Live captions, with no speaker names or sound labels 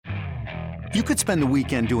You could spend the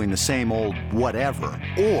weekend doing the same old whatever,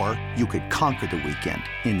 or you could conquer the weekend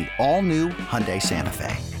in the all-new Hyundai Santa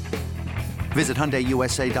Fe. Visit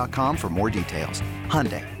HyundaiUSA.com for more details.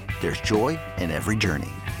 Hyundai, there's joy in every journey.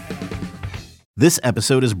 This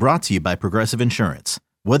episode is brought to you by Progressive Insurance.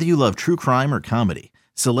 Whether you love true crime or comedy,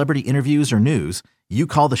 celebrity interviews or news, you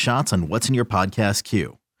call the shots on what's in your podcast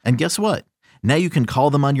queue. And guess what? Now you can call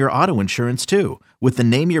them on your auto insurance too with the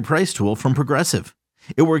Name Your Price tool from Progressive.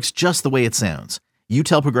 It works just the way it sounds. You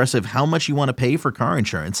tell Progressive how much you want to pay for car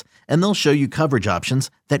insurance, and they'll show you coverage options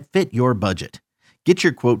that fit your budget. Get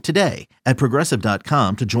your quote today at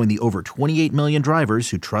Progressive.com to join the over 28 million drivers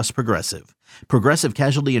who trust Progressive. Progressive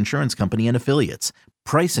Casualty Insurance Company and Affiliates.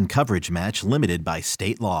 Price and coverage match limited by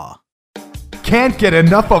state law. Can't get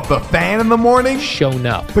enough of the Fan in the morning? Shown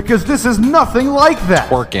up. Because this is nothing like that.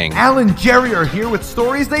 Working. Al and Jerry are here with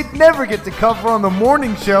stories they'd never get to cover on the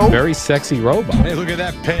morning show. Very sexy robot. Hey, look at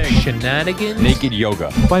that pig. Shenanigans. Naked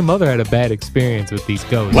yoga. My mother had a bad experience with these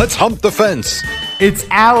ghosts. Let's hump the fence. It's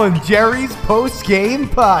Al and Jerry's post-game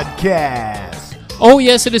podcast. Oh,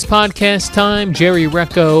 yes, it is podcast time. Jerry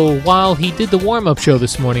Recco, while he did the warm-up show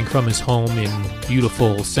this morning from his home in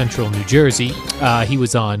beautiful central New Jersey, he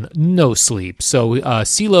was on no sleep. So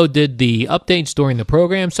CeeLo did the updates during the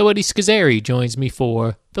program, so Eddie Scazzeri joins me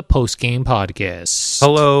for the post-game podcast.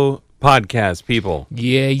 Hello, podcast people.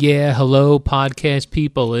 Yeah, hello, podcast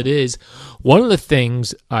people. It is one of the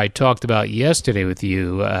things I talked about yesterday with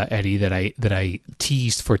you, Eddie, that I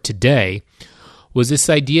teased for today, was this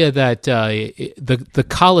idea that the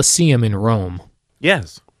Colosseum in Rome.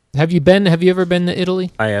 Yes. Have you ever been to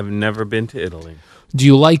Italy? I have never been to Italy. Do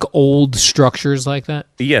you like old structures like that?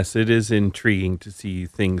 Yes, it is intriguing to see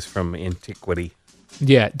things from antiquity.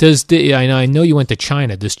 Yeah. I know you went to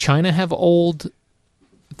China. Does China have old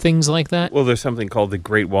things like that? Well, there's something called the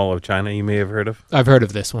Great Wall of China you may have heard of. I've heard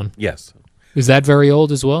of this one. Yes. Is that very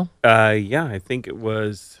old as well? Yeah, I think it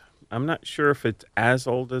was. I'm not sure if it's as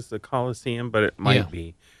old as the Colosseum, but it might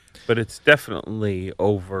be. But it's definitely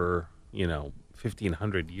over,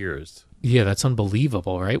 1,500 years. Yeah, that's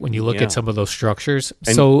unbelievable, right? When you look at some of those structures.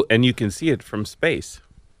 And you can see it from space.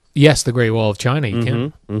 Yes, the Great Wall of China, you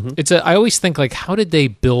can. Mm-hmm. I always think, how did they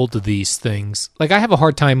build these things? I have a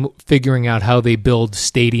hard time figuring out how they build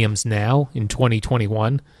stadiums now in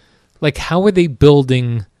 2021. How are they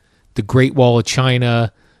building the Great Wall of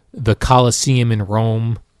China, the Colosseum in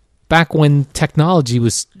Rome, back when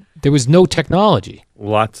there was no technology?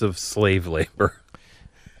 Lots of slave labor.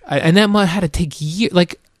 And that might have to take years.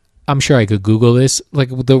 I'm sure I could Google this.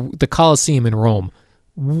 The Colosseum in Rome.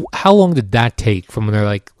 How long did that take from when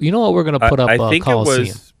they're you know what, we're going to put up a Colosseum? I think it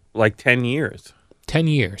was 10 years. 10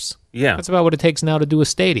 years. Yeah. That's about what it takes now to do a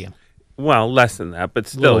stadium. Well, less than that, but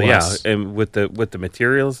still, yeah. Less. And with the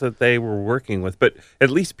materials that they were working with, but at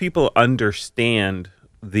least people understand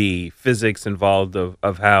the physics involved of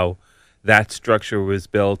how that structure was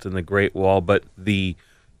built and the Great Wall. But the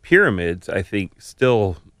pyramids, I think,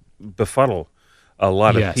 still befuddle a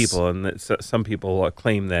lot of people, and some people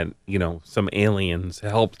claim that some aliens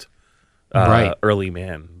helped early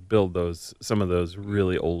man build some of those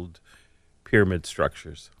really old pyramid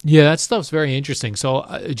structures. Yeah, that stuff's very interesting. So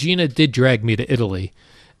Gina did drag me to Italy,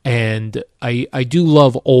 and I do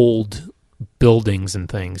love old buildings and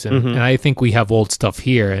things, and I think we have old stuff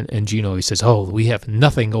here, and Gina always says, oh, we have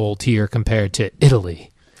nothing old here compared to Italy.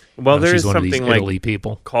 Well, there is something Italy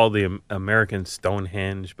people called the American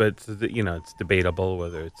Stonehenge, but it's debatable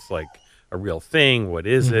whether it's a real thing. What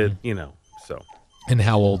is it? So. And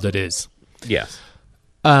how old it is. Yes.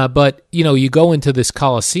 But you go into this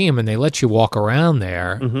Colosseum and they let you walk around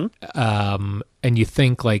there, and you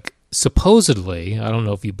think supposedly, I don't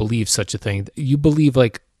know if you believe such a thing. You believe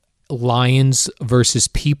lions versus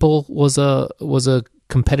people was a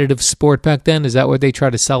competitive sport back then. Is that what they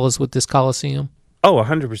try to sell us with this Colosseum? Oh,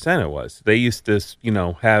 100% it was. They used to,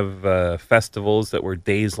 have festivals that were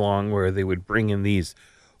days long where they would bring in these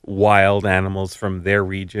wild animals from their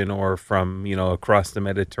region or from, across the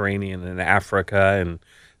Mediterranean and Africa, and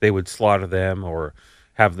they would slaughter them or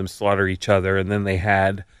have them slaughter each other. And then they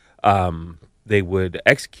had, they would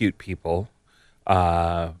execute people,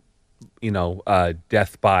 death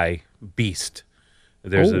by beast.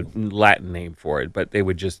 There's a Latin name for it, but they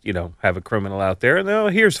would just, have a criminal out there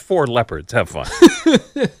and here's 4 leopards, have fun. So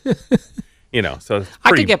it's I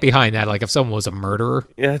could get behind that. If someone was a murderer.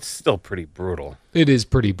 Yeah, it's still pretty brutal. It is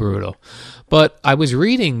pretty brutal. But I was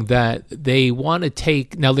reading that they want to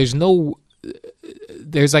take, now they want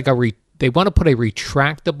to put a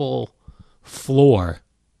retractable floor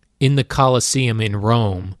in the Colosseum in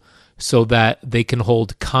Rome so that they can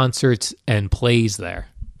hold concerts and plays there.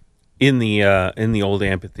 in the old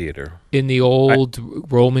amphitheater. In the old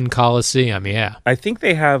Roman Colosseum, yeah. I think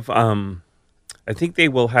they have. I think they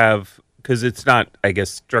will have, because it's not, I guess,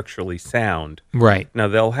 structurally sound. Right. Now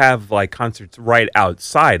they'll have like concerts right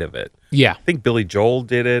outside of it. Yeah. I think Billy Joel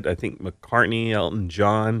did it. I think McCartney, Elton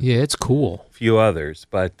John. Yeah, it's cool. A few others,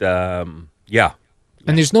 but yeah.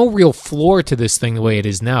 And there's no real floor to this thing the way it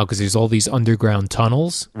is now because there's all these underground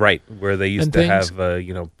tunnels. Right, where they used And to things.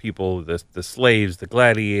 have, people, the slaves, the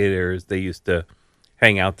gladiators, they used to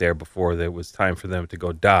hang out there before there was time for them to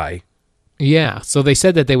go die. Yeah, so they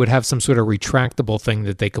said that they would have some sort of retractable thing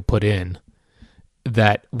that they could put in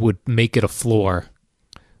that would make it a floor.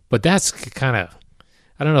 But that's kind of,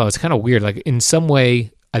 I don't know, it's kind of weird. Like in some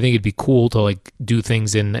way, I think it'd be cool to like do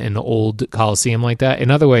things in an old Coliseum like that. In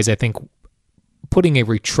other ways, I think putting a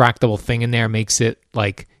retractable thing in there makes it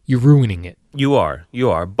like you're ruining it. You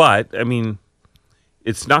are. But, I mean,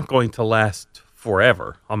 it's not going to last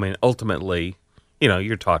forever. I mean, ultimately,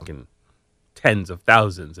 you're talking tens of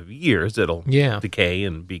thousands of years. It'll decay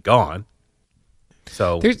and be gone.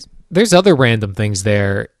 So there's other random things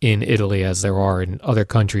there in Italy as there are in other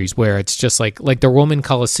countries where it's just like the Roman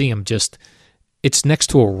Colosseum, just it's next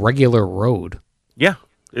to a regular road. Yeah,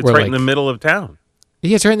 it's Where, right in the middle of town.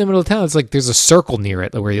 Yeah, it's right in the middle of town. It's like there's a circle near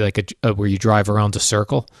it where you where you drive around a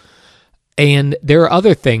circle. And there are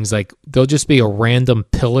other things like there'll just be a random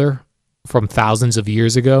pillar from thousands of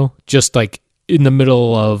years ago, just like in the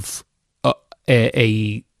middle of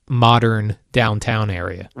a modern downtown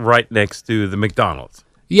area. Right next to the McDonald's.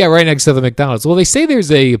 Yeah, right next to the McDonald's. Well, they say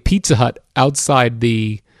there's a Pizza Hut outside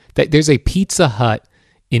there's a Pizza Hut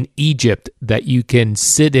in Egypt that you can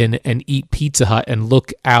sit in and eat Pizza Hut and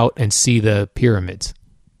look out and see the pyramids.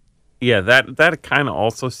 Yeah, that kind of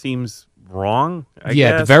also seems wrong, I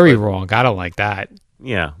yeah, guess, very wrong. I don't like that.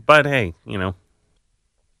 Yeah, but hey,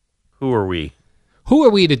 who are we? Who are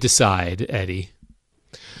we to decide, Eddie?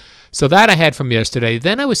 So that I had from yesterday.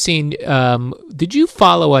 Then I was seeing, did you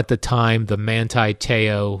follow at the time the Manti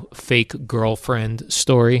Te'o fake girlfriend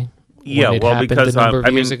story? Yeah, well, because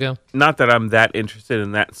years ago? Not that I'm that interested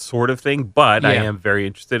in that sort of thing, but I Yeah. am very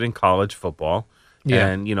interested in college football. Yeah.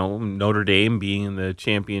 And, Notre Dame being in the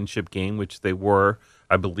championship game, which they were,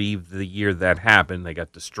 I believe the year that happened, they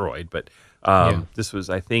got destroyed. But this was,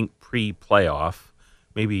 I think, pre-playoff,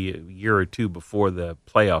 maybe a year or two before the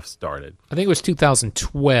playoffs started. I think it was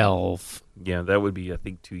 2012. Yeah, that would be, I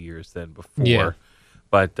think, 2 years then before. Yeah.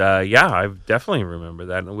 But, I definitely remember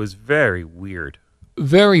that, and it was very weird.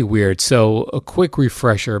 Very weird. So a quick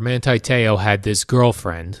refresher, Manti Te'o had this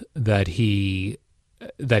girlfriend that he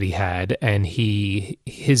had, and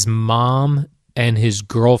his mom and his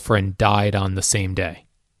girlfriend died on the same day.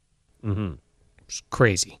 Mm-hmm. It's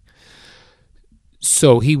crazy.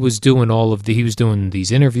 So he was doing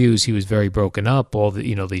these interviews. He was very broken up.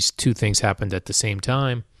 These two things happened at the same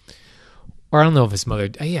time. Or I don't know if his mother,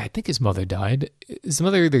 I think his mother died. His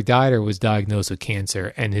mother either died or was diagnosed with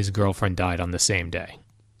cancer, and his girlfriend died on the same day.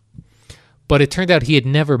 But it turned out he had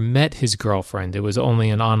never met his girlfriend. It was only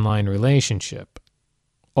an online relationship,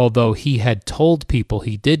 although he had told people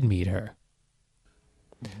he did meet her.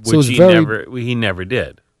 Which he never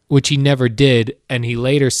did. Which he never did, and he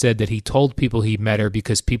later said that he told people he met her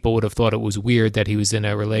because people would have thought it was weird that he was in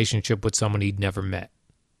a relationship with someone he'd never met.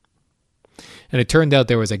 And it turned out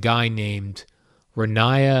there was a guy named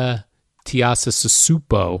Renaya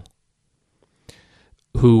Tiasasusupo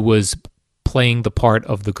who was playing the part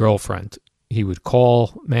of the girlfriend. He would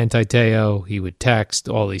call Manti Te'o, he would text,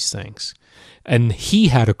 all these things. And he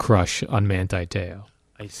had a crush on Manti Te'o.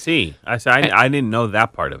 I see. I didn't know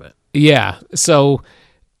that part of it. Yeah. So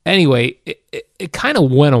anyway, it kind of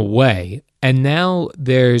went away. And now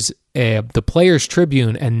there's the Players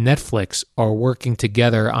Tribune and Netflix are working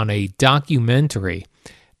together on a documentary.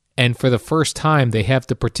 And for the first time, they have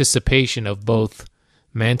the participation of both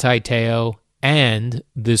Manti Te'o and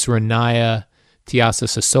this Renaya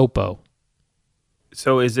Tiasasusupo.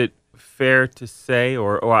 So is it fair to say,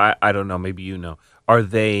 or I don't know, maybe are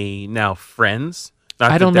they now friends?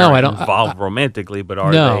 Not I don't that they're know. I don't involved romantically, but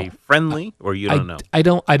are No. they friendly, or you don't know? I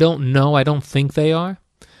don't know. I don't think they are.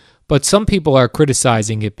 But some people are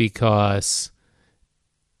criticizing it because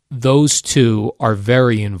those two are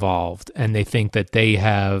very involved, and they think that they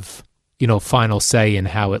have, final say in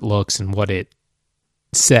how it looks and what it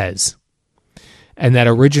says. And that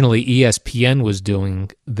originally ESPN was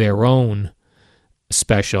doing their own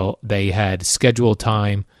special. They had scheduled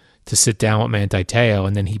time to sit down with Manti Te'o,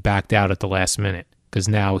 and then he backed out at the last minute because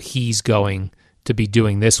now he's going to be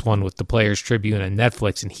doing this one with the Players Tribune and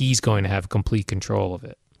Netflix, and he's going to have complete control of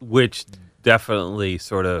it. Which definitely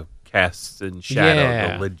sort of casts in shadow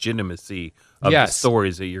Yeah. the legitimacy of the Yes.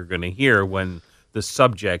 stories that you're going to hear when the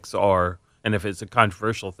subjects are, and if it's a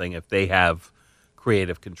controversial thing, if they have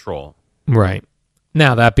creative control. Right.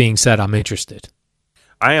 Now, that being said, I'm interested.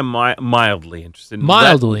 I am mildly interested.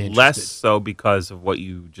 Mildly interested. Less so because of what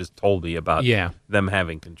you just told me about them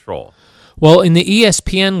having control. Well, in the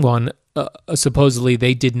ESPN one, supposedly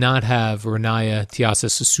they did not have Renaya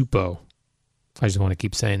Tiasa-Susupo. I just want to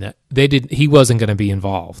keep saying that. He wasn't going to be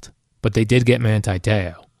involved, but they did get Manti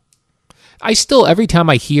Te'o. I still, every time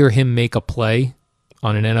I hear him make a play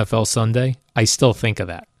on an NFL Sunday, I still think of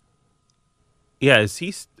that. Yeah, is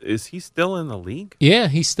he still in the league? Yeah,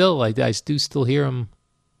 he's still. I do still hear him.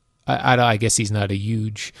 I guess he's not a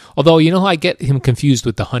huge. Although, you know, I get him confused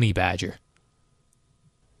with the Honey Badger.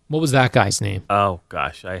 What was that guy's name? Oh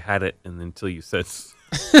gosh, I had it, and until you said,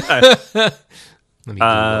 Let me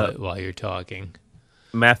Google it while you're talking.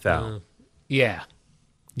 Mathau, Yeah.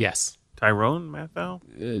 Yes. Tyrone Mathau.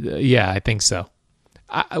 Yeah, I think so.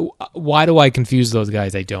 Why do I confuse those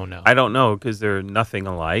guys? I don't know. I don't know because they're nothing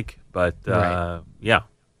alike, but Right. yeah,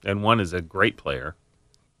 and one is a great player.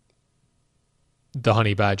 The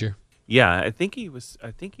Honey Badger. Yeah, I think he was.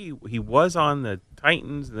 I think he was on the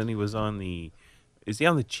Titans, and then he was on the. Is he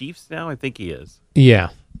on the Chiefs now? I think he is. Yeah.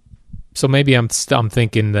 So maybe I'm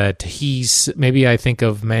thinking that maybe I think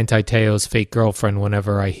of Manti Te'o's fake girlfriend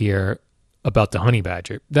whenever I hear about the Honey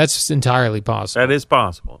Badger. That's entirely possible. That is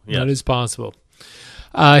possible. Yeah, That is possible.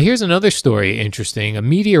 Here's another story interesting. A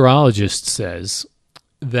meteorologist says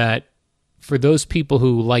that for those people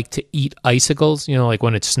who like to eat icicles, you know, like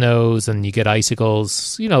when it snows and you get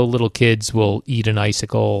icicles, you know, little kids will eat an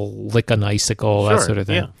icicle, lick an icicle, that Sure, sort of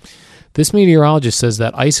thing. yeah. This meteorologist says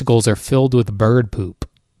that icicles are filled with bird poop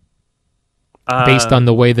based on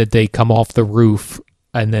the way that they come off the roof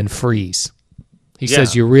and then freeze. He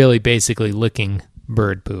says you're really basically licking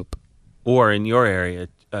bird poop. Or in your area,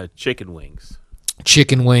 chicken wings.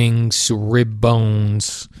 Chicken wings, rib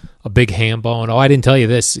bones, a big ham bone. Oh, I didn't tell you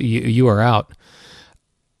this. You were out.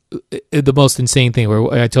 The most insane thing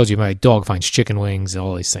where I told you my dog finds chicken wings and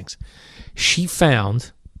all these things. She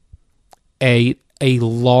found a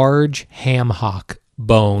large ham hock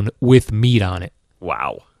bone with meat on it.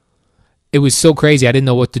 Wow. It was so crazy. I didn't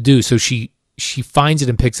know what to do. So she finds it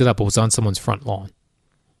and picks it up. It was on someone's front lawn.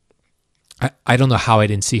 I don't know how I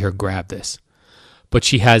didn't see her grab this. But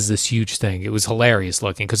she has this huge thing. It was hilarious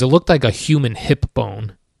looking because it looked like a human hip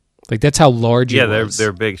bone. Like, that's how large it was. Yeah,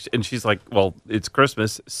 they're big. And she's like, well, it's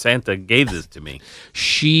Christmas. Santa gave this to me.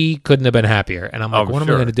 She couldn't have been happier. And I'm like, what am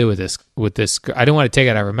I going to do with this? I don't want to take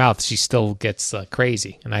it out of her mouth. She still gets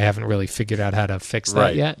crazy. And I haven't really figured out how to fix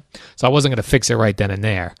that yet. So I wasn't going to fix it right then and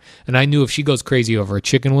there. And I knew if she goes crazy over a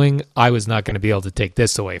chicken wing, I was not going to be able to take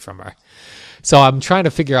this away from her. So I'm trying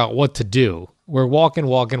to figure out what to do. We're walking.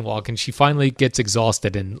 She finally gets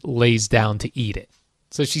exhausted and lays down to eat it.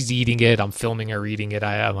 So she's eating it. I'm filming her eating it.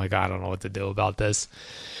 I'm like, I don't know what to do about this.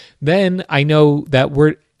 Then I know that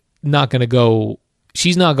we're not going to go.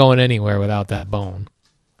 She's not going anywhere without that bone.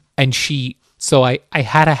 And so I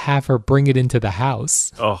had to have her bring it into the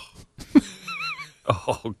house. Oh.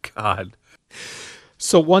 Oh, God.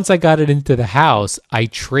 So once I got it into the house, I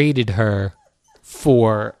traded her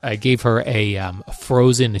I gave her a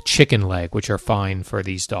frozen chicken leg, which are fine for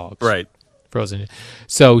these dogs. Right. Frozen.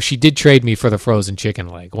 So she did trade me for the frozen chicken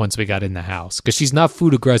leg once we got in the house because she's not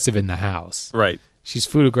food aggressive in the house. Right. She's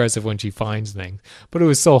food aggressive when she finds things. But it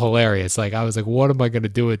was so hilarious. Like, I was like, what am I going to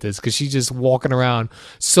do with this? Because she's just walking around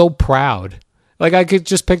so proud. Like, I could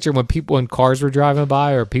just picture when cars were driving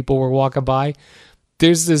by or people were walking by,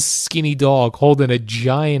 there's this skinny dog holding a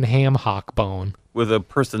giant ham hock bone. With a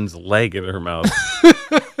person's leg in her mouth.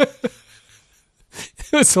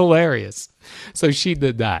 It was hilarious. So she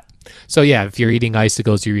did that. So yeah, if you're eating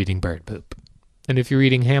icicles, you're eating bird poop. And if you're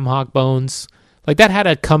eating ham hock bones, like that had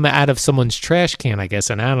to come out of someone's trash can, I guess.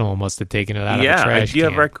 An animal must have taken it out of a trash can. Do you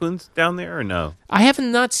have raccoons down there or no? I have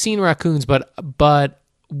not seen raccoons, but I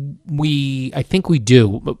think we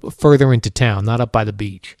do further into town, not up by the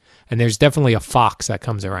beach. And there's definitely a fox that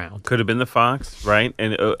comes around. Could have been the fox, right?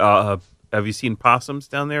 And have you seen possums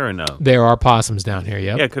down there or no? There are possums down here,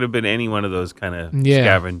 yep. Yeah, it could have been any one of those kind of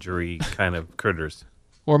scavengery kind of critters.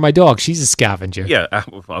 Or my dog, she's a scavenger. Yeah,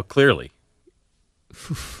 well, clearly.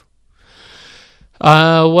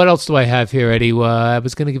 What else do I have here, Eddie? I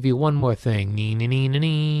was going to give you one more thing.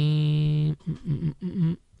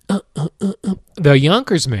 The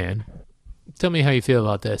Yonkers man, tell me how you feel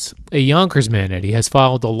about this. A Yonkers man, Eddie, has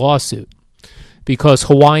filed a lawsuit because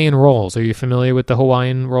Hawaiian rolls. Are you familiar with the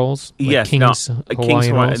Hawaiian rolls? Like yes. King's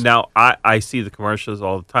Hawaiian rolls? Now, I see the commercials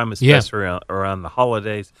all the time, especially around the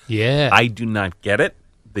holidays. Yeah. I do not get it,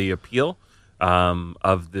 the appeal.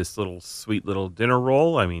 of this sweet little dinner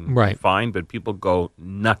roll. I mean, Right. fine, but people go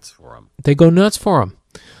nuts for them. They go nuts for them.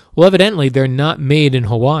 Well, evidently, they're not made in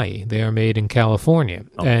Hawaii. They are made in California.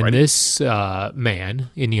 And Alrighty. this man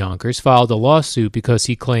in Yonkers filed a lawsuit because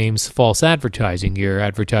he claims false advertising. You're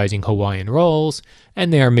advertising Hawaiian rolls,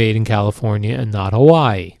 and they are made in California and not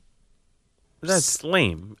Hawaii. That's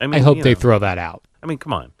lame. I I mean, hope you they know, throw that out. I mean,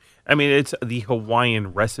 come on. I mean, it's the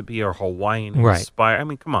Hawaiian recipe or Hawaiian Right. inspired. I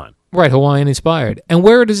mean, come on. Right, Hawaiian inspired. And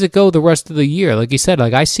where does it go the rest of the year? Like you said,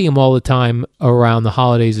 like I see them all the time around the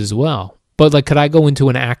holidays as well. But like, could I go into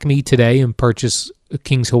an Acme today and purchase a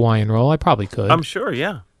King's Hawaiian roll? I probably could. I'm sure,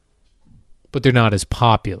 yeah. But they're not as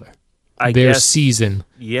popular. I Their guess. season,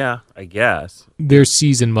 Yeah, I guess. their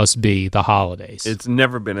season must be the holidays. It's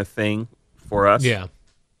never been a thing for us. Yeah.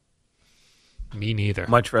 Me neither.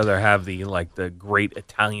 Much rather have the great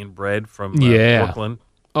Italian bread from Yeah. Brooklyn.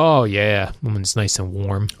 Oh yeah, when it's nice and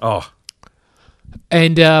warm. Oh,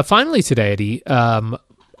 And finally today, Eddie,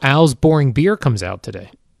 Al's Boring Beer comes out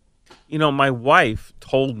today. you know, my wife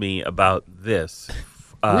told me about this.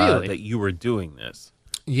 Really? That you were doing this.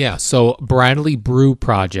 Yeah, so Bradley Brew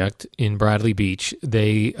Project in Bradley Beach,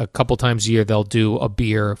 they a couple times a year they'll do a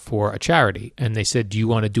beer for a charity, and they said, "Do you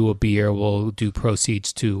want to do a beer? We'll do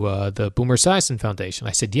proceeds to the Boomer Esiason Foundation."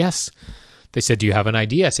 I said, "Yes." They said, "Do you have an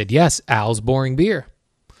idea?" I said, "Yes, Al's Boring Beer."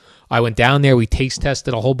 I went down there. We taste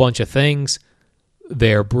tested a whole bunch of things.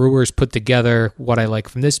 Their brewers put together what I like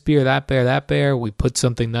from this beer, that beer, that beer. We put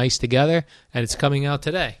something nice together, and it's coming out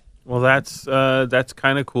today. Well, that's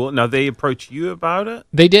kind of cool. Now they approach you about it,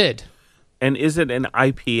 They did. and is it an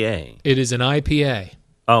IPA? It is an IPA.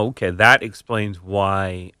 Oh, okay. That explains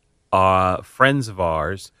why friends of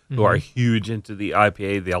ours who are huge into the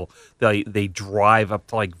IPA, they drive up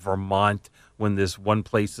to like Vermont when this one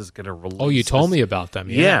place is going to release. Oh, you told this- me about them.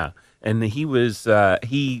 Yeah, and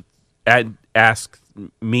he had asked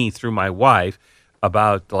me through my wife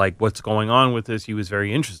about like what's going on with this. He was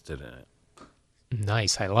very interested in it.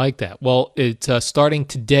 Nice. I like that. Well, it's starting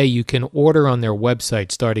today. You can order on their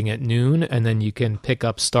website starting at noon, and then you can pick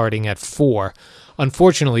up starting at 4.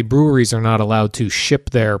 Unfortunately, breweries are not allowed to ship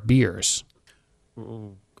their beers.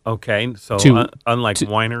 Okay, so To- unlike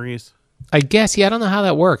wineries. I guess, yeah, I don't know how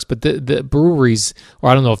that works, but the breweries, or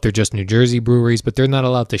I don't know if they're just New Jersey breweries, but they're not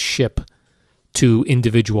allowed to ship to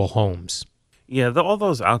individual homes. Yeah, all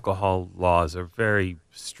those alcohol laws are very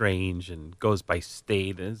strange and goes by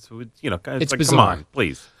state. It's It's like, bizarre. come on,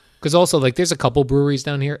 please. Because also, like, there's a couple breweries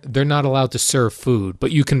down here. They're not allowed to serve food,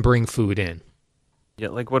 but you can bring food in. Yeah,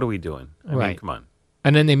 like what are we doing? I mean, Right. come on.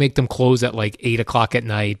 And then they make them close at like 8 o'clock at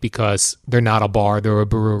night because they're not a bar, they're a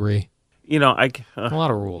brewery. You know, A lot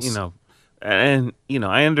of rules. You know, and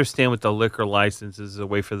I understand with the liquor licenses, a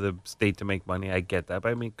way for the state to make money. I get that, but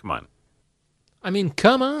I mean, come on. I mean,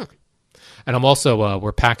 come on. And I'm also,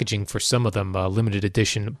 we're packaging for some of them limited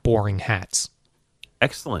edition boring hats.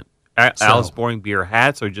 Excellent. So- Al's Boring Beer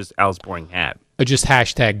hats or just Al's Boring hat? Just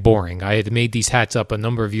hashtag boring. I had made these hats up a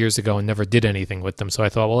number of years ago and never did anything with them. So I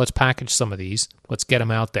thought, well, let's package some of these. Let's get them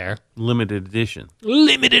out there. Limited edition.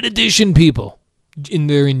 Limited edition, people.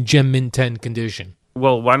 They're in Gem Mint 10 condition.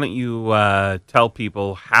 Well, why don't you tell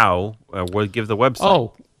people how? We'll give the website.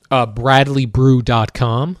 Oh,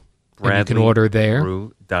 BradleyBrew.com. And you can order there.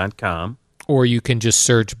 BradleyBrew.com. Or you can just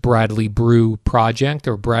search Bradley Brew Project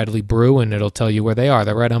or Bradley Brew, and it'll tell you where they are.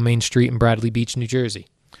 They're right on Main Street in Bradley Beach, New Jersey.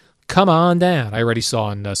 Come on down. I already saw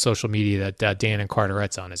on social media that Dan and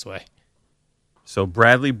Carteret's on his way. So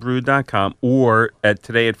BradleyBrew.com, or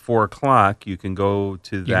today at 4 o'clock, you can go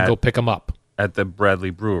to You that can go pick them up. at the Bradley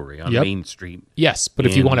Brewery on Yep. Main Street. Yes, but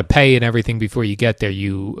if you And- want to pay and everything before you get there,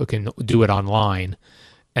 you can do it online,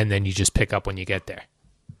 and then you just pick up when you get there.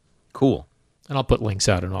 Cool. And I'll put links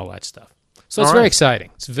out and all that stuff. So it's All very right. exciting.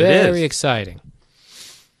 It's very is. exciting.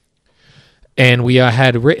 And we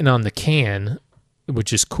had written on the can,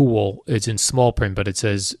 which is cool. It's in small print, but it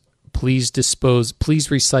says, please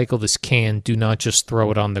recycle this can. Do not just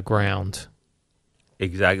throw it on the ground.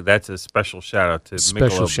 Exactly. That's a special shout out to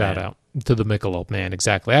Special Michelob shout Man. out to the Michelob Man.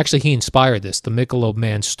 Exactly. Actually, he inspired this. The Michelob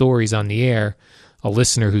Man stories on the air. A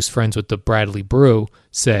listener who's friends with the Bradley Brew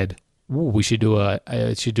said, "Ooh, we should do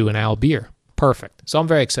an Al beer." Perfect. So I'm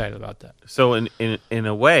very excited about that. So in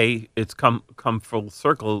a way, it's come full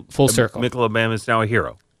circle. Full circle. Michelob Man is now a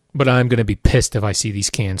hero. But I'm going to be pissed if I see these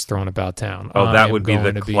cans thrown about town. Oh, I that am would be the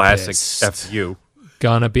going to classic pissed. FU.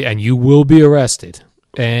 Gonna be, and you will be arrested.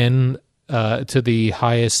 And to the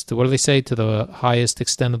highest, what do they say? To the highest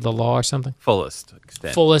extent of the law or something? Fullest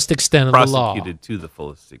extent. Fullest extent of the law. Prosecuted to the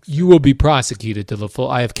fullest extent. You will be prosecuted to the full.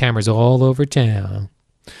 I have cameras all over town.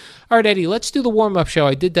 All right, Eddie, let's do the warm-up show.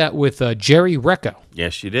 I did that with Jerry Recco.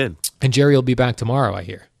 Yes, you did. And Jerry will be back tomorrow, I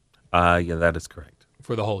hear, Yeah, that is correct.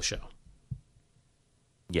 for the whole show.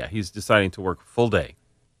 Yeah, he's deciding to work full day.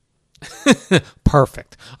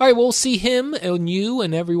 Perfect. All right, we'll see him and you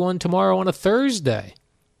and everyone tomorrow on a Thursday.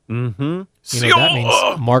 Mm-hmm. You know, that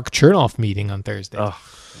means Mark Chernoff meeting on Thursday. Oh,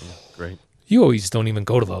 yeah, great. You always don't even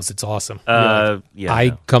go to those. It's awesome. You're like, Yeah.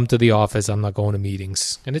 I come to the office. I'm not going to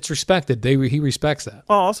meetings. And it's respected. He respects that.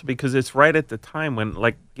 Well, also because it's right at the time when,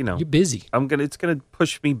 like, you know, You're busy. it's gonna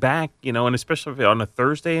push me back, you know, and especially if on a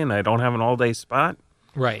Thursday and I don't have an all day spot,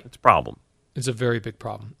 Right. it's a problem. It's a very big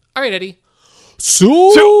problem. All right, Eddie.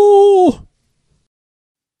 So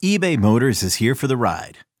eBay Motors is here for the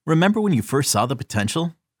ride. Remember when you first saw the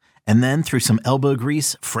potential? And then through some elbow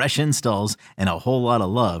grease, fresh installs, and a whole lot of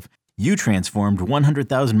love, you transformed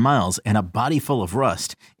 100,000 miles and a body full of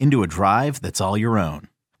rust into a drive that's all your own.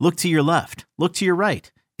 Look to your left. Look to your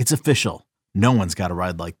right. It's official. No one's got a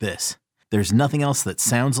ride like this. There's nothing else that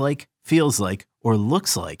sounds like, feels like, or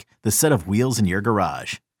looks like the set of wheels in your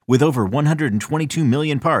garage. With over 122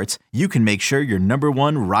 million parts, you can make sure your number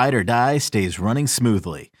one ride or die stays running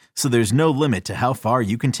smoothly. So there's no limit to how far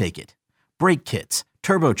you can take it. Brake kits,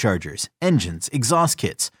 turbochargers, engines, exhaust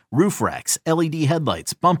kits, roof racks, LED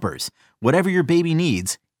headlights, bumpers, whatever your baby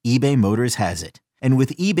needs, eBay Motors has it. And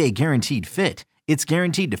with eBay Guaranteed Fit, it's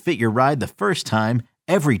guaranteed to fit your ride the first time,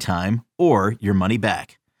 every time, or your money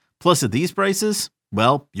back. Plus at these prices,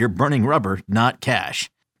 well, you're burning rubber, not cash.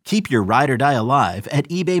 Keep your ride or die alive at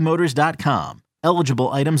ebaymotors.com. Eligible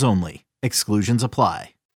items only. Exclusions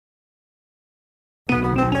apply.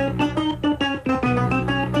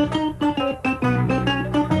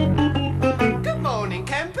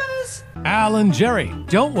 Al and Jerry,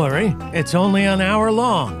 don't worry. It's only an hour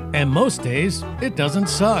long, and most days it doesn't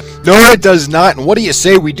suck. No, it does not. And what do you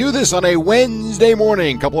say we do this on a Wednesday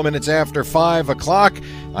morning, a couple of minutes after 5 o'clock?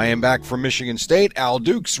 I am back from Michigan State. Al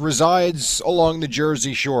Dukes resides along the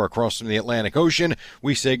Jersey Shore across from the Atlantic Ocean.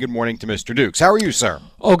 We say good morning to Mr. Dukes. How are you, sir?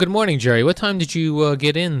 Oh, good morning, Jerry. What time did you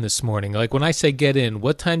get in this morning? Like, when I say get in,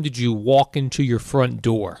 what time did you walk into your front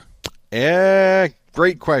door?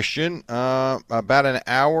 Great question. About an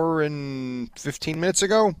hour and 15 minutes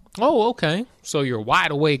ago. Oh, okay. So you're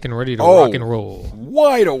wide awake and ready to rock and roll.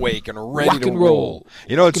 Wide awake and ready Rock to and roll.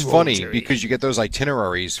 You know, it's Rock and roll, funny Jerry. because you get those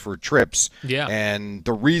itineraries for trips. Yeah. And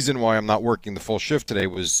the reason why I'm not working the full shift today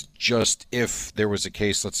was just if there was a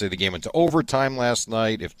case, let's say the game went to overtime last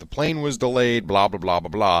night, if the plane was delayed, blah, blah, blah, blah,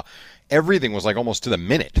 blah. Everything was like almost to the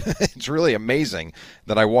minute. It's really amazing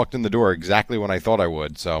that I walked in the door exactly when I thought I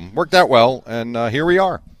would. So worked out well, and here we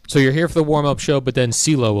are. So you're here for the warm-up show, but then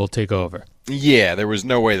CeeLo will take over. Yeah, there was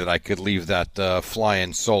no way that I could leave that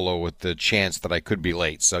fly-in solo with the chance that I could be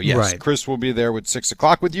late. So, yes, Right. Chris will be there with 6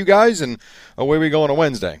 o'clock with you guys, and away we go on a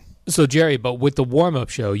Wednesday. So, Jerry, but with the warm-up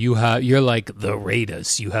show, you're like the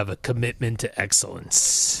Raiders. You have a commitment to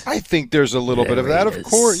excellence. I think there's a little bit of that, of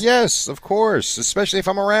Raiders. course. Yes, of course, especially if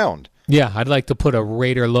I'm around. Yeah, I'd like to put a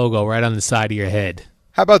Raider logo right on the side of your head.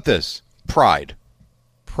 How about this? Pride.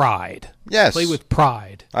 Pride. Yes. Play with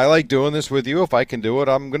pride. I like doing this with you. If I can do it,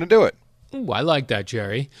 I'm going to do it. Ooh, I like that,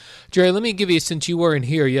 Jerry. Jerry, let me give you, since you weren't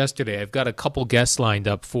here yesterday, I've got a couple guests lined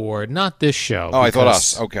up for not this show. Oh, I thought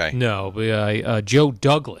because- us. Okay. No, but, Joe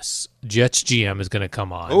Douglas, Jets GM, is going to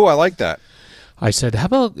come on. Oh, I like that. I said, how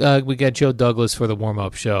about we get Joe Douglas for the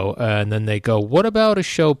warm-up show? And then they go, what about a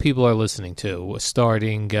show people are listening to,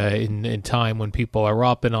 starting in time when people are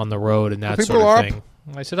up and on the road and that People sort are of up. thing?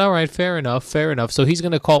 I said, all right, fair enough. So he's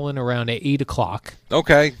going to call in around 8 o'clock.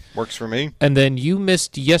 Okay, works for me. And then you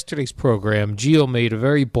missed yesterday's program. Gio made a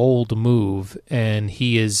very bold move, and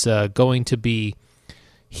he is going to be,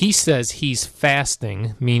 he says he's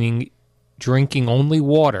fasting, meaning drinking only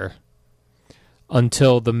water,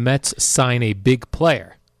 until the Mets sign a big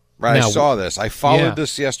player. Right, Now- I saw this. I followed Yeah.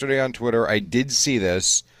 this yesterday on Twitter. I did see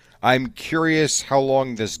this. I'm curious how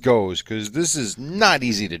long this goes because this is not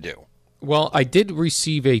easy to do. Well, I did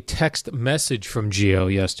receive a text message from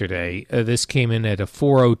Gio yesterday. This came in at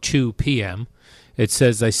 4:02 p.m. It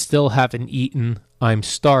says, I still haven't eaten. I'm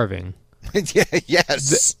starving. Yeah,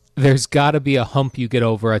 yes. There's got to be a hump you get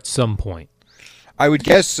over at some point. I would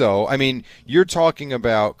guess so. I mean, you're talking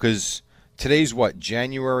about, because today's what,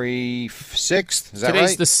 January 6th? Is that Today's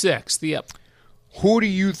right? the 6th, yep. Who do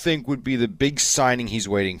you think would be the big signing he's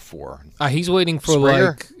waiting for? He's waiting for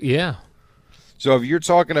Springer? yeah. So if you're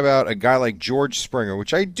talking about a guy like George Springer,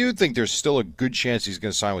 which I do think there's still a good chance he's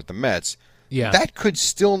going to sign with the Mets, Yeah. that could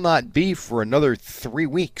still not be for another 3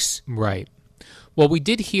 weeks. Right. Well, we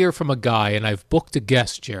did hear from a guy, and I've booked a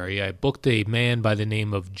guest, Jerry. I booked a man by the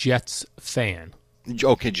name of Jets Fan.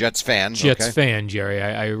 Okay, Jets fan. Jets okay. fan, Jerry.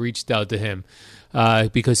 I reached out to him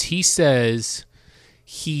because he says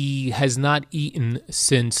he has not eaten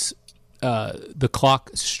since the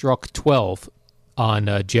clock struck 12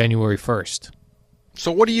 on January 1st.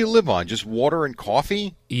 So what do you live on? Just water and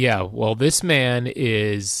coffee? Yeah, well, this man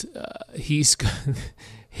is he's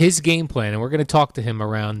his game plan, and we're going to talk to him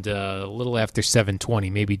around a little after 7:20,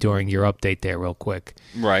 maybe during your update there, real quick.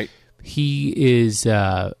 Right. He is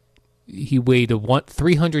he weighed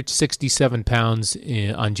 367 pounds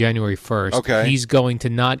on January 1st. Okay. He's going to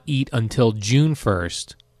not eat until June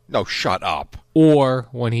 1st. No, shut up. Or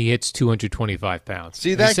when he hits 225 pounds.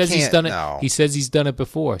 See, that he says he's can't- done it. no. He says he's done it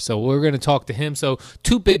before. So we're going to talk to him. So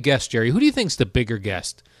two big guests, Jerry. Who do you think's the bigger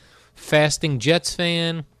guest? Fasting Jets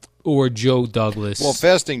fan or Joe Douglas? Well,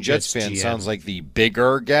 fasting Jets fan GM? sounds like the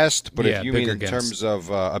bigger guest, but Yeah, if you mean bigger in guest. terms of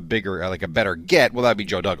a bigger, like a better get, well, that'd be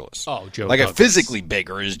Joe Douglas. Oh, Joe like Douglas. a physically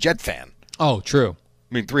bigger is Jet fan. Oh, true.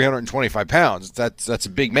 I mean, 325 pounds. That's a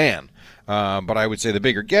big man. But I would say the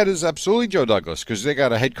bigger get is absolutely Joe Douglas because they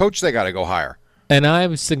got a head coach they got to go hire. And I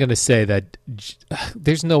was going to say that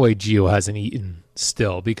there's no way Gio hasn't eaten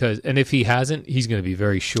still and if he hasn't, he's going to be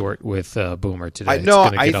very short with Boomer today. It's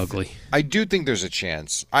going to get ugly. I do think there's a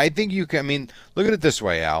chance. I think you can. I mean, look at it this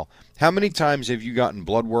way, Al. How many times have you gotten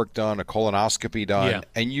blood work done, a colonoscopy done, Yeah.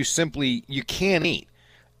 and you can't eat,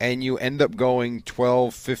 and you end up going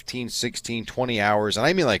 12, 15, 16, 20 hours, and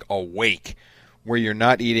I mean like awake, where you're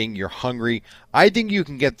not eating, you're hungry. I think you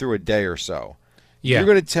can get through a day or so. Yeah. You're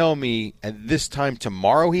going to tell me at this time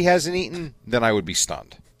tomorrow he hasn't eaten, then I would be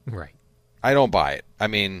stunned. Right. I don't buy it. I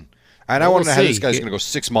mean, and I Well, want to know how we'll this see. guy's going to go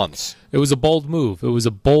 6 months. It was a bold move. It was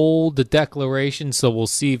a bold declaration, so we'll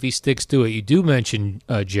see if he sticks to it. You do mention,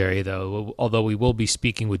 Jerry, though, although we will be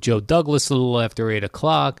speaking with Joe Douglas a little after 8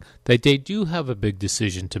 o'clock, that they do have a big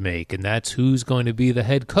decision to make, and that's who's going to be the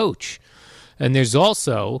head coach. And there's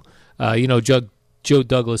also, Joe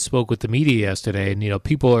Douglas spoke with the media yesterday, and,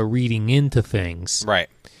 people are reading into things. Right.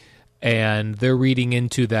 And they're reading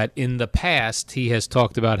into that in the past, he has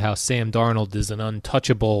talked about how Sam Darnold is an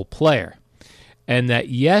untouchable player. And that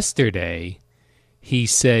yesterday he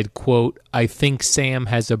said, quote, I think Sam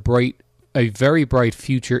has a very bright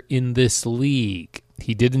future in this league.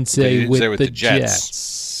 He didn't say, with the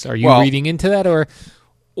Jets. Are you reading into that?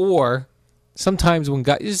 Or sometimes when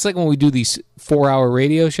guys, it's like when we do these 4-hour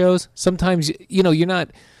radio shows, sometimes, you're not,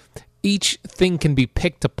 each thing can be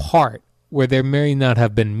picked apart where there may not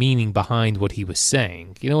have been meaning behind what he was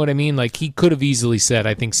saying. You know what I mean? Like, he could have easily said,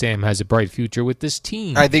 I think Sam has a bright future with this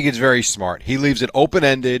team. I think it's very smart. He leaves it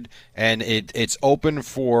open-ended, and it's open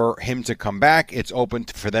for him to come back. It's open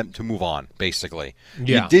for them to move on, basically.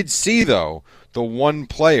 Yeah. You did see, though, the one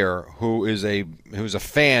player who's a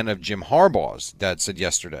fan of Jim Harbaugh's that said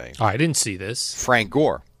yesterday, I didn't see this. Frank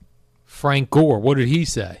Gore. Frank Gore, what did he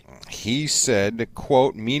say? He said,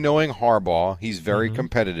 quote, me knowing Harbaugh, he's very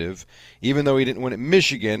competitive. Even though he didn't win at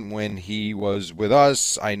Michigan when he was with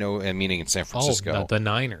us, I know, and meaning in San Francisco. Oh, the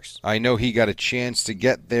Niners. I know he got a chance to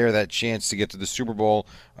get there, that chance to get to the Super Bowl.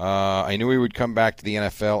 I knew he would come back to the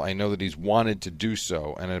NFL. I know that he's wanted to do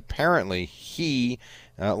so. And apparently he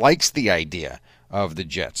likes the idea of the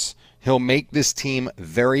Jets. He'll make this team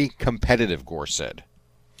very competitive, Gore said.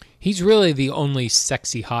 He's really the only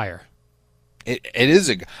sexy hire. It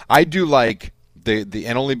is I do like the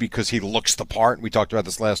and only because he looks the part. We talked about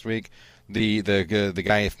this last week. The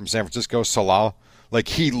guy from San Francisco, Salah, like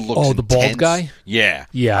he looks. Oh, the bald intense. guy? Yeah,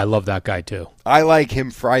 Yeah, I love that guy too. I like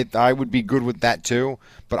him. I would be good with that too.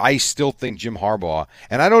 But I still think Jim Harbaugh,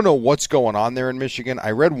 and I don't know what's going on there in Michigan.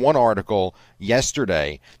 I read one article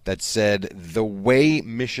yesterday that said the way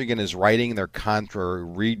Michigan is writing their contract, or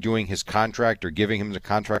redoing his contract, or giving him the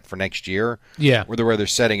contract for next year, Yeah. or the way they're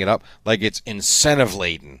setting it up, like it's incentive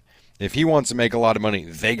laden. If he wants to make a lot of money,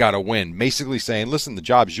 they got to win. Basically saying, listen, the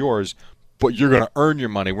job's yours, but you're going to earn your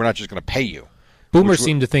money. We're not just going to pay you. Boomer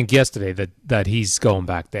seemed to think yesterday that he's going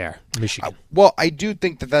back there, Michigan. Well, I do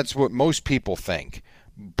think that that's what most people think.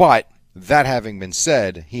 But that having been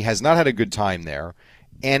said, he has not had a good time there.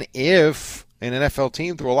 And if an NFL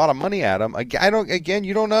team threw a lot of money at him,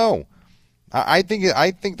 you don't know. I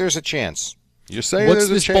think there's a chance. You're saying there's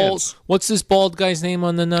a chance. What's this bald guy's name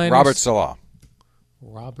on the Niners? Robert Salah.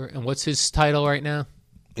 Robert, and what's his title right now?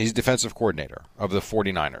 He's defensive coordinator of the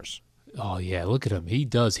 49ers. Oh yeah, look at him. He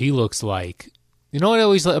does. He looks like. You know what I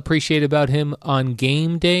always appreciate about him on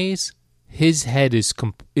game days? His head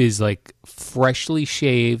is like freshly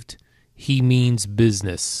shaved. He means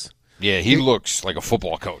business. Yeah, he looks like a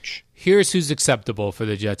football coach. Here's who's acceptable for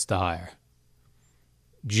the Jets to hire: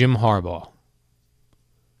 Jim Harbaugh,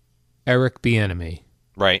 Eric Bieniemy,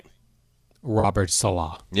 Right. Robert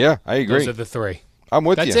Salah. Yeah, I agree. Those are the three. I'm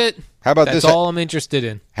with That's you. it. How about That's this? all I'm interested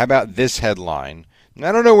in. How about this headline? And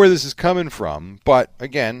I don't know where this is coming from, but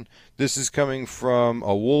again, this is coming from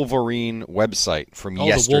a Wolverine website from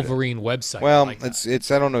yesterday. The Wolverine website. Well, I like that. it's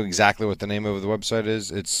I don't know exactly what the name of the website is.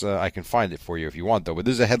 It's I can find it for you if you want though. But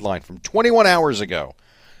this is a headline from 21 hours ago.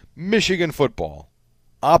 Michigan football.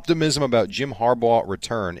 Optimism about Jim Harbaugh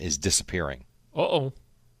return is disappearing. Uh-oh.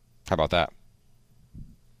 How about that?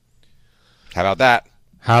 How about that?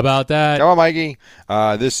 How about that? Come on, Mikey.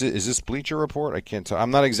 Is this Bleacher Report? I can't tell.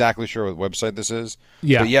 I'm not exactly sure what website this is.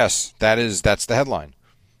 Yeah. But yes, that's the headline.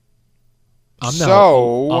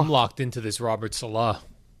 I'm locked into this Robert Salah.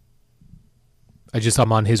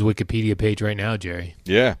 I'm on his Wikipedia page right now, Jerry.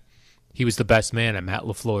 Yeah. He was the best man at Matt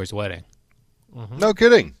LaFleur's wedding. No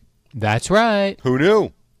kidding. That's right. Who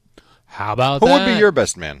knew? How about Who that? would be your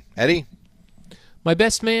best man? Eddie? My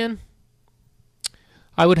best man?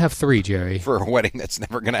 I would have 3, Jerry. For a wedding that's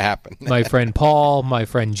never going to happen. My friend Paul, my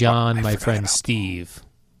friend John, my friend Steve.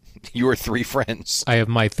 Your 3 friends. I have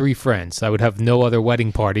my 3 friends. I would have no other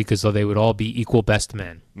wedding party because they would all be equal best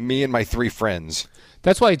men. Me and my 3 friends.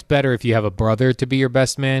 That's why it's better if you have a brother to be your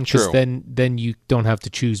best man, because True. then you don't have to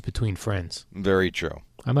choose between friends. Very true.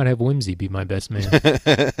 I might have Whimsy be my best man.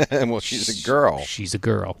 Well, she's a girl. She's a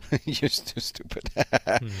girl. You're too stupid.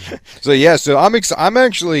 So I'm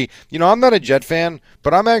actually, I'm not a Jet fan,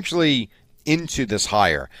 but I'm actually into this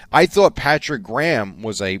hire. I thought Patrick Graham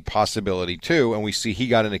was a possibility too, and we see he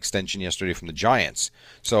got an extension yesterday from the Giants.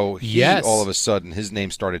 So all of a sudden his name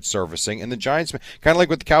started surfacing, and the Giants, kind of like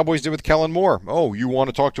what the Cowboys did with Kellen Moore. Oh, you want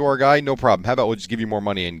to talk to our guy? No problem. How about we'll just give you more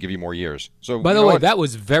money and give you more years? So by the way, that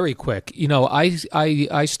was very quick.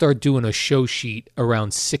 I start doing a show sheet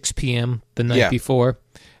around 6 p.m. the night before,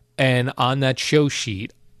 and on that show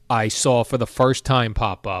sheet, I saw for the first time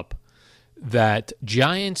pop up that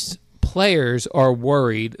Giants players are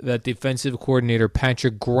worried that defensive coordinator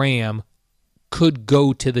Patrick Graham could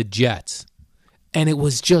go to the Jets. And it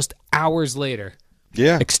was just hours later.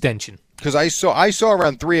 Yeah. Extension. Because I saw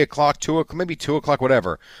around 3 o'clock, 2 o'clock, maybe 2 o'clock,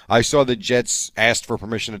 whatever. I saw the Jets asked for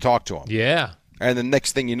permission to talk to him. Yeah. And the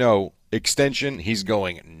next thing you know, extension, he's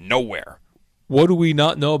going nowhere. What do we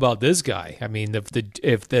not know about this guy? I mean, if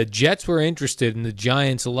the Jets were interested and the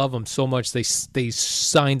Giants love him so much, they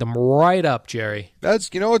signed him right up, Jerry.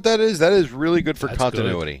 You know what that is? That is really good for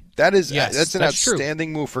continuity. Good. That's an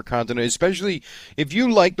outstanding move for continuity, especially if you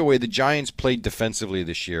like the way the Giants played defensively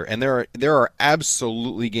this year. And there are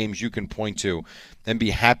absolutely games you can point to and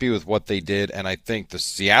be happy with what they did. And I think the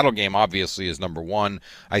Seattle game obviously is number one.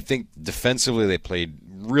 I think defensively they played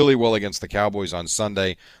really well against the Cowboys on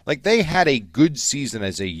Sunday. Like, they had a good season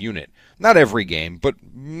as a unit. Not every game, but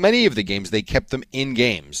many of the games they kept them in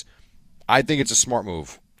games. I think it's a smart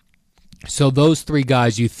move. So those 3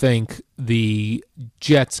 guys you think the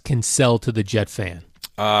Jets can sell to the Jet fan?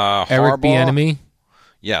 Eric Bieniemy?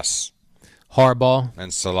 Yes. Harbaugh?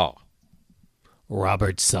 And Salah.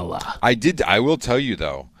 Robert Salah. I will tell you,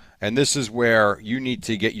 though, and this is where you need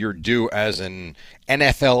to get your due as an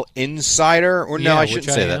NFL insider. Or no, I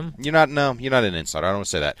shouldn't say that. You're not an insider. I don't want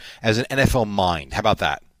to say that. As an NFL mind. How about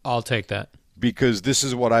that? I'll take that. Because this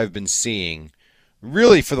is what I've been seeing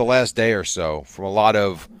really for the last day or so from a lot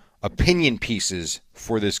of opinion pieces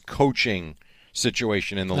for this coaching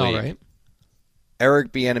situation in the league. Right.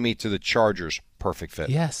 Eric Bieniemy to the Chargers, perfect fit.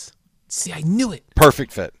 Yes. See, I knew it.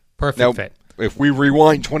 Perfect fit. Perfect fit. If we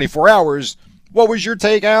rewind 24 hours, what was your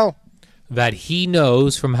take, Al? That he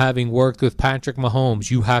knows from having worked with Patrick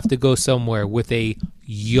Mahomes, you have to go somewhere with a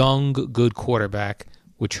young, good quarterback,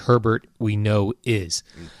 which Herbert we know is.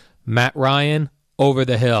 Matt Ryan, over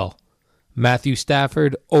the hill. Matthew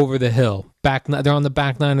Stafford, over the hill. They're on the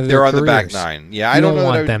back 9 of their careers. They're on the back 9. Yeah, I don't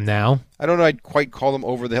want them now. I don't know. I'd quite call them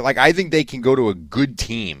over the hill. Like, I think they can go to a good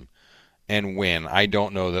team and win. I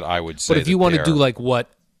don't know that I would say. But if you want to do like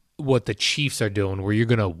what the Chiefs are doing, where you're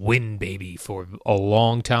going to win, baby, for a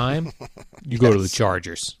long time, you go to the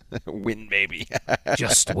Chargers. Win, baby.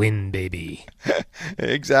 Just win, baby.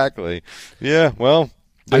 Exactly. Yeah, well,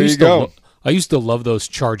 there you go. I used to love those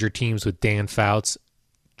Charger teams with Dan Fouts,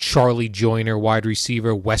 Charlie Joyner, wide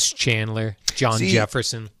receiver, Wes Chandler, John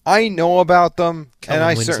Jefferson. I know about them, Kellen and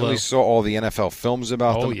I Winslow. certainly saw all the NFL films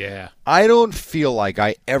about them. Oh, yeah. I don't feel like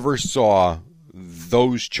I ever saw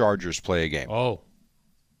those Chargers play a game. Oh,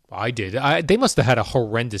 I did. They must have had a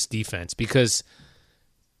horrendous defense because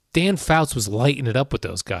Dan Fouts was lighting it up with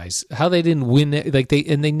those guys. How they didn't win,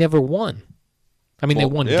 they never won. I mean, they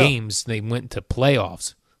won games. They went to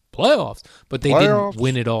playoffs, but they didn't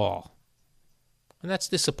win it all, and that's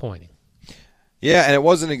disappointing. Yeah, and it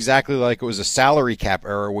wasn't exactly like it was a salary cap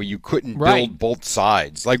era where you couldn't build both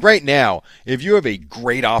sides. Like right now, if you have a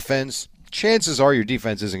great offense chances are your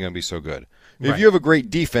defense isn't going to be so good. If Right. you have a great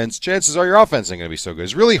defense, chances are your offense isn't going to be so good.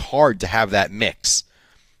 It's really hard to have that mix.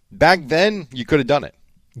 Back then, you could have done it,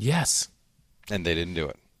 Yes. and they didn't do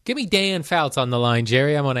it. Give me Dan Fouts on the line,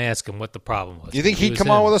 Jerry. I'm going to ask him what the problem was. You think He he'd was come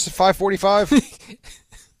in. on with us at 5:45?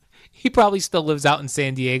 He probably still lives out in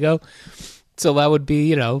San Diego, so that would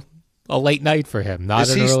be, a late night for him, not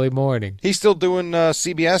Is an he- early morning. He's still doing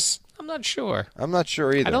CBS? I'm not sure. I'm not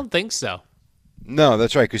sure either. I don't think so. No,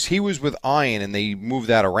 that's right, because he was with Ian, and they moved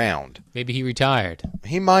that around. Maybe he retired.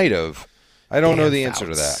 He might have. I don't know Dan the answer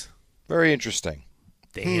to Fouts. that. Very interesting.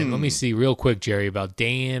 Dan, let me see real quick, Jerry, about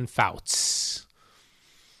Dan Fouts.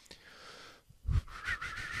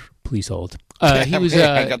 Please hold. He was.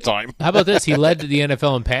 I got time. How about this? He led the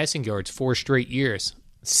NFL in passing yards 4 straight years,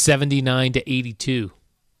 79 to 82.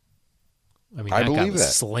 I mean, I that guy believe was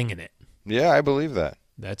that. slinging it. Yeah, I believe that.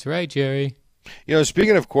 That's right, Jerry.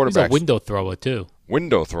 Speaking of He's a quarterbacks, window thrower too.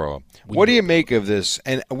 window thrower. What do you make of this?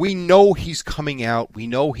 And we know he's coming out. We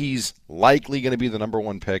know he's likely going to be the number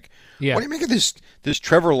 1 pick. Yeah. What do you make of this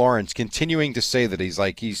Trevor Lawrence continuing to say that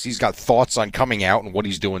he's got thoughts on coming out and what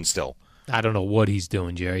he's doing still? I don't know what he's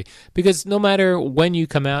doing, Jerry, because no matter when you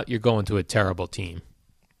come out, you're going to a terrible team.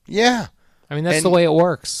 Yeah. I mean, that's And- the way it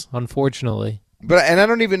works, unfortunately. And I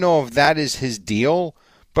don't even know if that is his deal.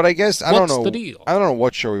 But I guess I don't What's know. the deal? I don't know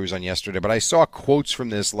what show he was on yesterday, but I saw quotes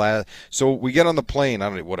from this last. So we get on the plane. I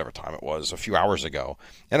don't know whatever time it was, a few hours ago,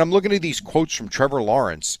 and I'm looking at these quotes from Trevor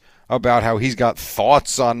Lawrence about how he's got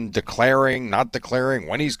thoughts on declaring, not declaring,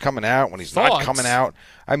 when he's coming out, when he's not Thoughts? coming out.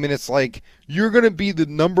 I mean, it's like you're going to be the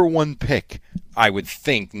number 1 pick. I would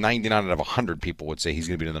think 99 out of 100 people would say he's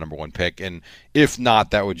going to be the number 1 pick, and if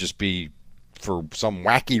not, that would just be for some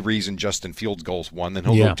wacky reason. Justin Fields goes 1, then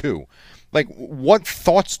he'll Yeah. go 2. Like, what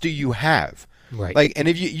thoughts do you have? Right. Like, and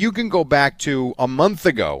if you can go back to a month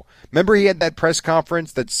ago, remember he had that press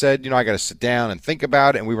conference that said, I got to sit down and think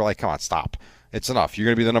about it, and we were like, come on, stop, it's enough. You're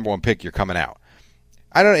going to be the number 1 pick. You're coming out.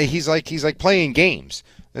 I don't know. He's like playing games.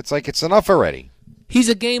 It's like it's enough already. He's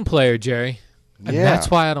a game player, Jerry, and Yeah. that's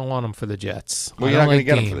why I don't want him for the Jets. Well, I you're don't not gonna like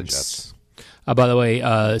get him for the games. Jets. By the way,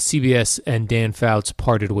 CBS and Dan Fouts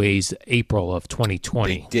parted ways April of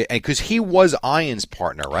 2020. Because he was Ian's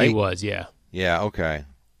partner, right? He was, yeah. Yeah. Okay.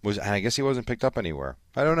 And I guess he wasn't picked up anywhere.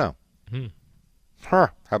 I don't know. Huh.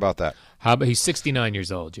 How about that? How about he's 69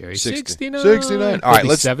 years old, Jerry? 69. 69. All right, He'll be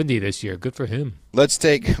let's- 70 this year. Good for him. Let's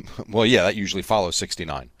take. Well, yeah, that usually follows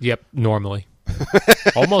 69. Yep, normally.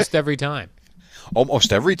 Almost every time.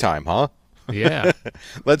 Almost every time, huh? Yeah.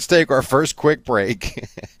 Let's take our first quick break.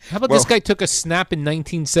 How about Well- this guy took a snap in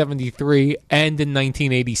 1973 and in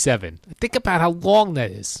 1987? Think about how long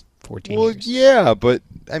that is. 14 Well, years. yeah, but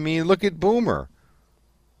I mean, look at Boomer.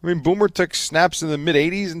 I mean, Boomer took snaps in the mid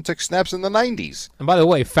 '80s and took snaps in the '90s. And by the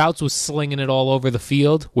way, Fouts was slinging it all over the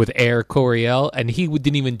field with Air Coryell, and he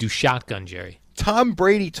didn't even do shotgun, Jerry. Tom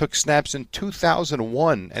Brady took snaps in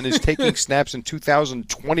 2001 and is taking snaps in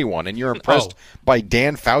 2021. And you're impressed by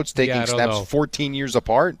Dan Fouts taking I don't snaps know. 14 years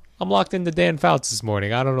apart? I'm locked into Dan Fouts this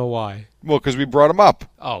morning. I don't know why. Well, because we brought him up.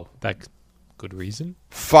 Oh, that good reason.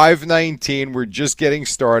 5:19. We're just getting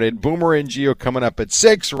started. Boomer and Gio coming up at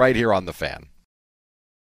 6 right here on The Fan.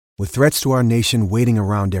 With threats to our nation waiting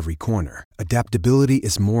around every corner, adaptability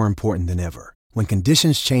is more important than ever. When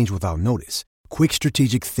conditions change without notice, quick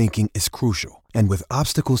strategic thinking is crucial. And with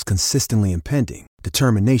obstacles consistently impending,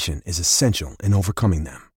 determination is essential in overcoming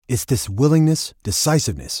them. It's this willingness,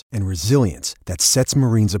 decisiveness, and resilience that sets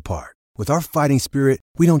Marines apart. With our fighting spirit,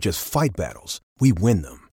 we don't just fight battles, we win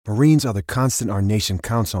them. Marines are the constant our nation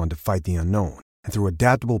counts on to fight the unknown. And through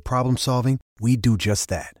adaptable problem solving, we do just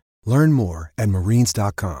that. Learn more at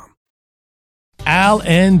marines.com. Al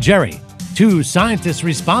and Jerry, 2 scientists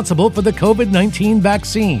responsible for the COVID-19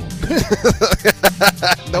 vaccine.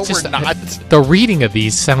 No, Just- we're not. The reading of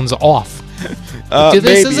these sounds off. Does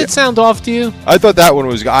Maybe. it sound off to you? I thought that one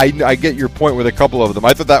was. I get your point with a couple of them.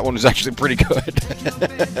 I thought that one was actually pretty good.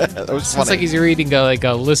 That was Sounds funny. like he's reading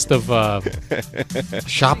a list of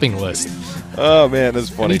shopping list. Oh man,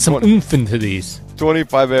 that's I funny. need some 20 oomph into these.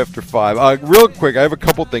 25 after 5. Real quick, I have a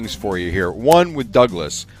couple things for you here. One with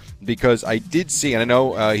Douglas, because I did see, and I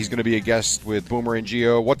know he's going to be a guest with Boomer and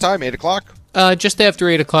Gio. What time? 8 o'clock? Just after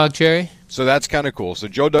 8 o'clock, Jerry. So that's kind of cool. So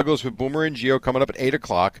Joe Douglas with Boomer and Gio coming up at 8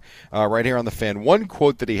 o'clock right here on The Fan. One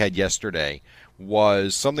quote that he had yesterday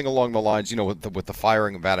was something along the lines, with the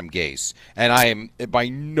firing of Adam Gase. And I am, by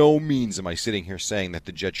no means am I sitting here saying that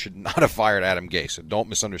the Jets should not have fired Adam Gase. So don't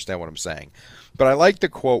misunderstand what I'm saying. But I like the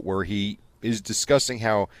quote where he is discussing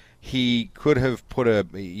how he could have put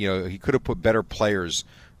better players,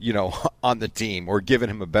 on the team or given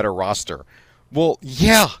him a better roster. Well,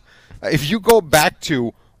 yeah. If you go back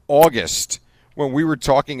to August, when we were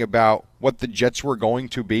talking about what the Jets were going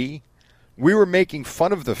to be, we were making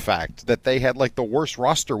fun of the fact that they had like the worst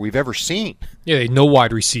roster we've ever seen. Yeah, they had no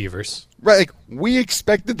wide receivers. Right, like we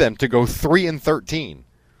expected them to go 3-13.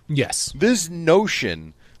 Yes. This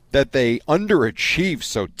notion that they underachieved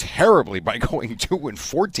so terribly by going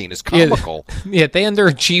 2-14 is comical. Yeah, they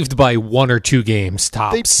underachieved by 1 or 2 games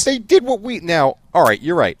tops. They did what we now. All right,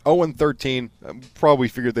 you're right. 0-13. Probably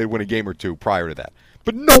figured they'd win a game or two prior to that,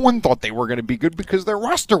 but no one thought they were going to be good because their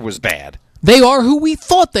roster was bad. They are who we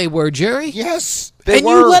thought they were, Jerry. Yes, and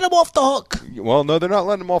were. You let them off the hook. Well, no, they're not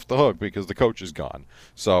letting them off the hook because the coach is gone.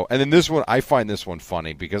 So, and then this one, I find this one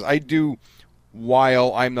funny because I do.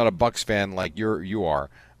 While I'm not a Bucs fan like you are.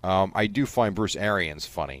 I do find Bruce Arians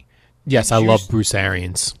funny. Yes, I love Bruce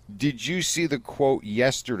Arians. Did you see the quote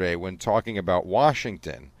yesterday when talking about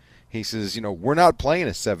Washington? He says, we're not playing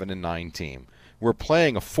a 7-9 team. We're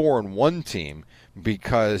playing a 4-1 team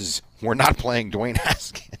because we're not playing Dwayne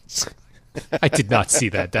Haskins. I did not see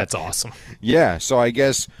that. That's awesome. Yeah, so I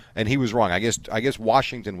guess, and he was wrong. I guess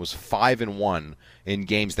Washington was 5-1 in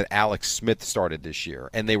games that Alex Smith started this year,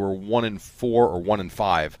 and they were 1-4 or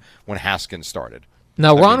 1-5 when Haskins started.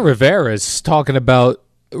 Now, Ron Rivera is talking about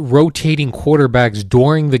rotating quarterbacks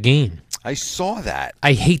during the game. I saw that.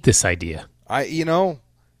 I hate this idea.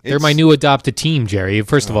 They're my new adopted team, Jerry.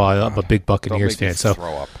 First of all, I'm a big Buccaneers fan,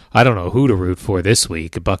 so I don't know who to root for this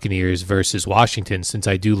week, Buccaneers versus Washington, since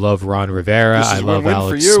I do love Ron Rivera. I love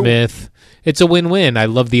Alex Smith. It's a win-win. I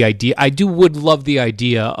love the idea. would love the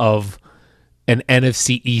idea of an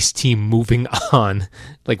NFC East team moving on,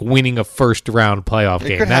 like winning a first-round playoff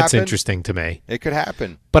game. That's interesting to me. It could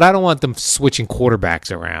happen. But I don't want them switching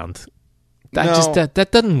quarterbacks around. That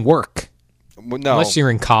doesn't work. No. Unless you're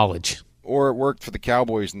in college. Or it worked for the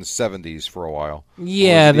Cowboys in the 70s for a while.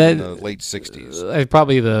 Yeah, in the late 60s.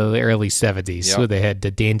 Probably the early 70s. Yep. Where they had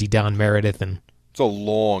the Dandy Don Meredith and it's a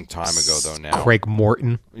long time ago, though. Now Craig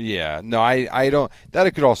Morton. Yeah, no, I don't. That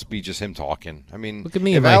it could also be just him talking. I mean, look at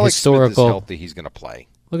me if in my Alex historical. Smith is healthy, he's going to play.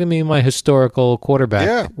 Look at me in my historical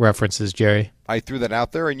quarterback references, Jerry. I threw that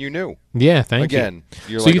out there, and you knew. Yeah, thank you. Again,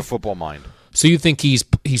 you're like a football mind. So you think he's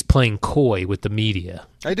playing coy with the media?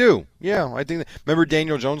 I do. Yeah, I think. Remember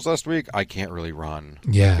Daniel Jones last week? I can't really run.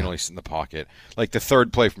 Yeah, I can only sit in the pocket. Like the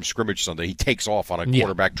third play from scrimmage Sunday, he takes off on a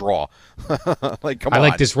quarterback draw. Like, come on. I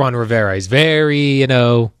like this Ron Rivera. He's very,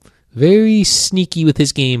 very sneaky with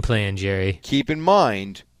his game plan, Jerry. Keep in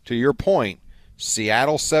mind, to your point,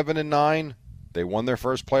 Seattle 7-9. They won their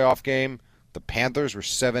first playoff game. The Panthers were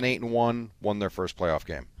 7-8-1, won their first playoff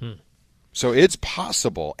game. So it's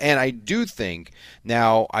possible, and I do think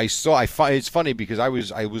now it's funny because I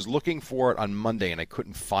was looking for it on Monday and I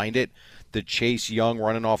couldn't find it. The Chase Young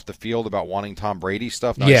running off the field about wanting Tom Brady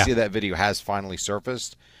stuff. Now I see that video has finally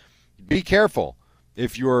surfaced. Be careful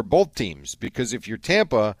if you're both teams, because if you're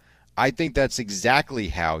Tampa, I think that's exactly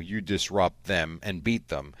how you disrupt them and beat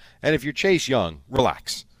them. And if you're Chase Young,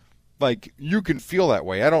 relax. Like, you can feel that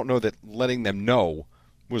way. I don't know that letting them know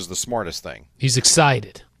was the smartest thing. He's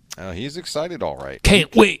excited. He's excited, all right.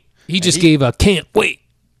 Can't wait. He gave a can't wait.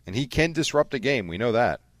 And he can disrupt a game. We know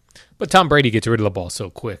that. But Tom Brady gets rid of the ball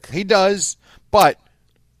so quick. He does. But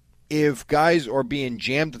if guys are being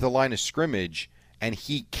jammed at the line of scrimmage and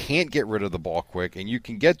he can't get rid of the ball quick and you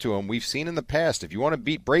can get to him, we've seen in the past, if you want to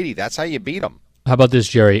beat Brady, that's how you beat him. How about this,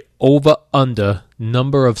 Jerry? Over under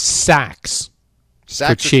number of sacks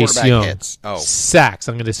for Chase Young. Hits. Oh. Sacks.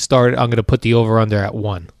 I'm going to put the over under at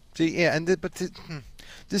 1. See, yeah,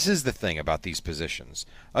 this is the thing about these positions.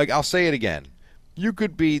 I'll say it again. You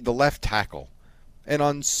could be the left tackle, and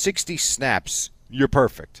on 60 snaps, you're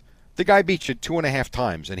perfect. The guy beat you 2.5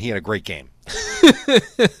 times, and he had a great game.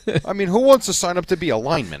 I mean, who wants to sign up to be a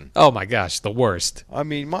lineman? Oh, my gosh, the worst. I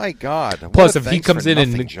mean, my God. Plus, if he comes in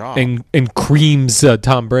and creams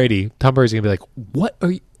Tom Brady's going to be like, what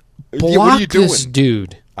are you? Block you doing? This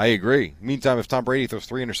dude. I agree. Meantime, if Tom Brady throws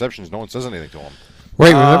 3 interceptions, no one says anything to him.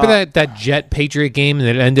 Right, remember that Jet Patriot game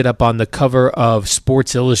that ended up on the cover of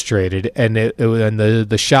Sports Illustrated, and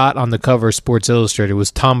the shot on the cover of Sports Illustrated was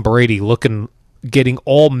Tom Brady getting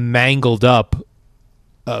all mangled up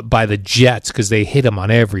by the Jets because they hit him on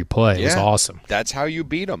every play. It was awesome. That's how you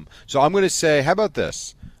beat them. So I'm going to say, how about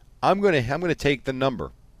this? I'm going to take the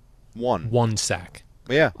number 1. 1 sack.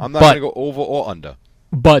 Yeah, I'm not going to go over or under.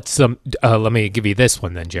 But let me give you this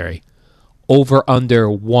one then, Jerry. Over under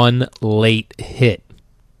 1 late hit.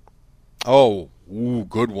 Oh,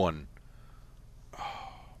 good one.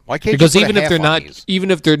 Why can't because you put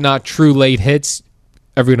even if they're not true late hits,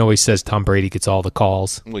 everyone always says Tom Brady gets all the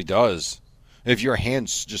calls. Well, he does. If your hand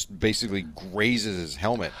just basically grazes his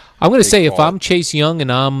helmet. I'm going to say if call I'm Chase Young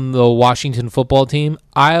and I'm the Washington football team,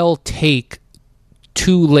 I'll take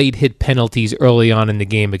 2 late hit penalties early on in the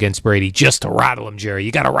game against Brady just to rattle him, Jerry.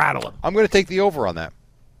 You got to rattle him. I'm going to take the over on that.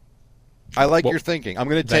 I like your thinking. I'm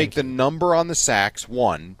going to take the number on the sacks,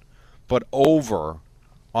 1, but over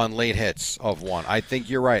on late hits of 1. I think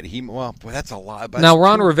you're right. That's a lot. Now,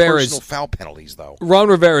 Ron Rivera's personal foul penalties, though. Ron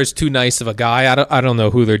Rivera is too nice of a guy. I don't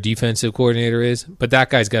know who their defensive coordinator is, but that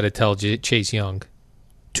guy's got to tell Chase Young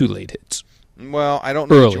 2 late hits. Well, I don't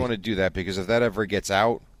know if you want to do that because if that ever gets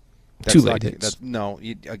out, that's 2 late hits.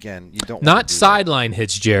 You don't. Not sideline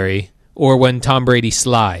hits, Jerry, or when Tom Brady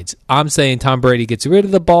slides. I'm saying Tom Brady gets rid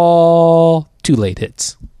of the ball. 2 late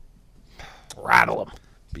hits. Rattle him.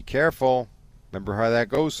 Be careful. Remember how that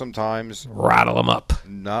goes sometimes. Rattle them up.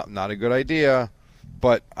 Not a good idea,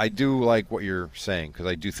 but I do like what you're saying because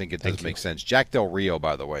I do think it does make sense. Jack Del Rio,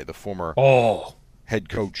 by the way, the former head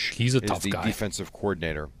coach, he's a tough is the guy. defensive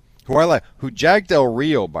coordinator. Who I like. Who Jack Del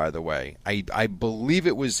Rio, by the way, I believe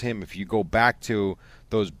it was him. If you go back to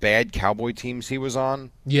those bad Cowboy teams he was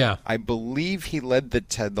on, yeah, I believe he led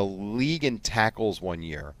the league in tackles one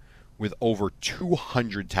year. With over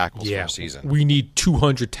 200 tackles for a season. We need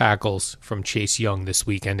 200 tackles from Chase Young this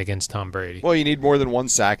weekend against Tom Brady. Well, you need more than 1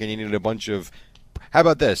 sack, and you need a bunch of... How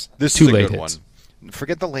about this? This 2 is a late good hits. one.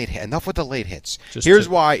 Forget the late hit. Enough with the late hits. Here's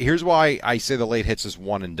why I say the late hits is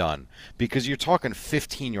one and done. Because you're talking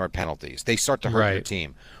 15-yard penalties. They start to hurt your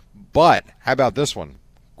team. But how about this one?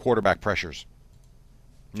 Quarterback pressures.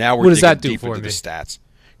 Now we're digging deep into the stats.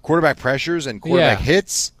 Quarterback pressures and quarterback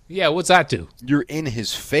hits... Yeah, what's that do? You're in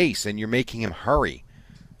his face, and you're making him hurry.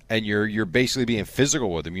 And you're basically being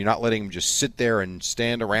physical with him. You're not letting him just sit there and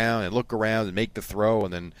stand around and look around and make the throw,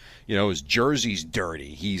 and then, his jersey's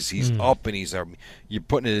dirty. He's up, and you're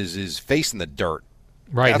putting his face in the dirt.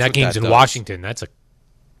 Right, that game's in Washington. That's a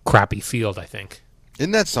crappy field, I think.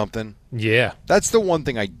 Isn't that something? Yeah. That's the one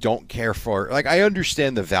thing I don't care for. Like, I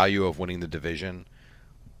understand the value of winning the division,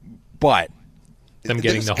 but... Them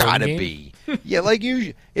getting the home game? Be. Yeah,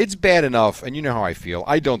 it's bad enough, and you know how I feel.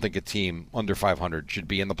 I don't think a team under 500 should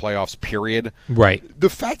be in the playoffs, period. Right.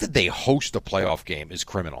 The fact that they host a playoff game is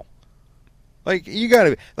criminal. You got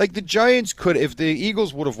to... the Giants could... If the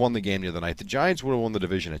Eagles would have won the game the other night, the Giants would have won the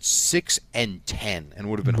division at 6-10 and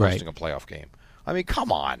would have been hosting a playoff game. I mean,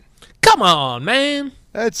 come on. Come on, man.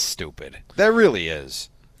 That's stupid. That really is.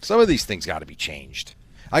 Some of these things got to be changed.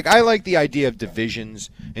 I like the idea of divisions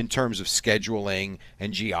in terms of scheduling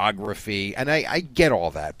and geography, and I get all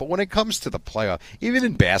that. But when it comes to the playoff, even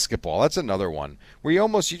in basketball, that's another one where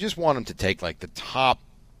you just want them to take the top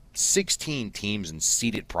 16 teams and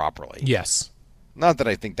seed it properly. Yes. Not that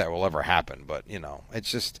I think that will ever happen, but it's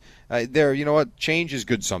just you know what? Change is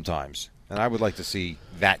good sometimes, and I would like to see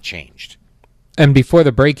that changed. And before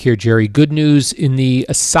the break here, Jerry, good news in the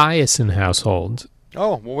Esiason household.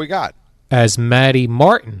 Oh, what we got? As Matty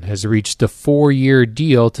Martin has reached a 4-year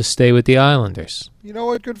deal to stay with the Islanders. You know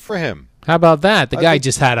what? Good for him. How about that? The guy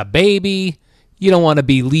just had a baby. You don't want to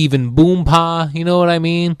be leaving Boompa. You know what I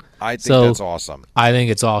mean? I think that's awesome. I think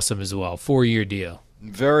it's awesome as well. 4-year deal.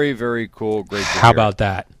 Very, very cool. Great to hear. How about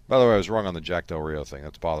that? By the way, I was wrong on the Jack Del Rio thing.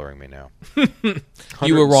 That's bothering me now.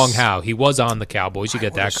 You were wrong how? He was on the Cowboys. You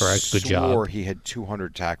get that correct. Good job. He had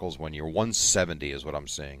 200 tackles one year. 170 is what I'm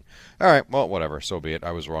seeing. All right, well, whatever. So be it.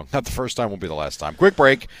 I was wrong. Not the first time, won't be the last time. Quick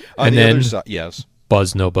break. On the other side, yes.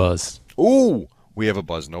 Buzz, no buzz. Ooh, we have a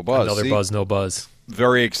buzz, no buzz. Another buzz, no buzz.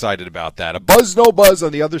 Very excited about that. A buzz, no buzz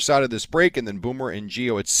on the other side of this break, and then Boomer and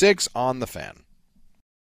Geo at 6 on the Fan.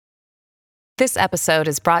 This episode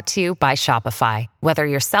is brought to you by Shopify. Whether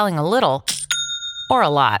you're selling a little or a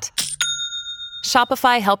lot,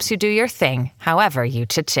 Shopify helps you do your thing, however you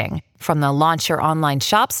cha-ching. From the launch your online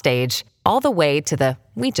shop stage, all the way to the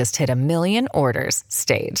we just hit 1 million orders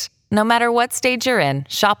stage. No matter what stage you're in,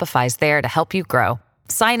 Shopify's there to help you grow.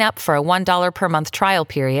 Sign up for a $1 per month trial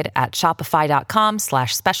period at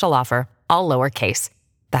shopify.com/special offer, all lowercase.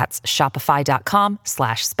 That's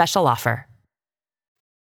shopify.com/special offer.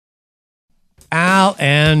 Al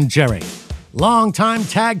and Jerry, longtime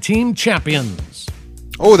tag team champions.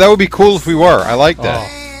 Oh, that would be cool if we were. I like that.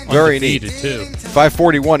 Very neat. Too.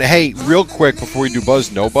 541. Hey, real quick before we do buzz,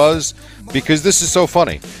 no buzz, because this is so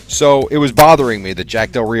funny. So it was bothering me that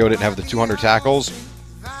Jack Del Rio didn't have the 200 tackles.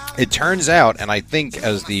 It turns out, and I think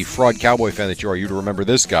as the fraud Cowboy fan that you are, you'd remember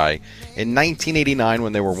this guy. In 1989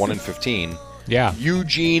 when they were 1-15,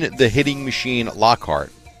 Eugene the Hitting Machine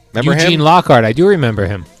Lockhart. Remember Eugene him? Lockhart, I do remember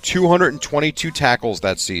him. 222 tackles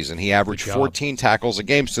that season. He averaged 14 tackles a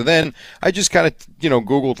game. So then I just kind of,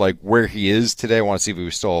 Googled where he is today. I want to see if he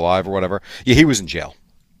was still alive or whatever. Yeah, he was in jail.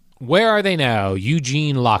 Where are they now?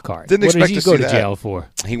 Eugene Lockhart. Didn't what expect did he to go see to that. jail for?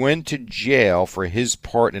 He went to jail for his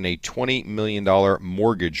part in a $20 million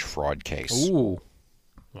mortgage fraud case. Ooh.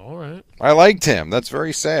 All right. I liked him. That's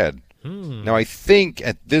very sad. Now, I think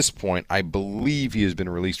at this point, I believe he has been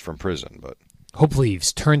released from prison, but Hopefully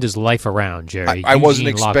he's turned his life around, Jerry. I wasn't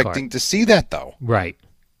Eugene expecting Lockhart. to see that, though. Right.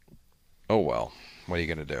 Oh, well. What are you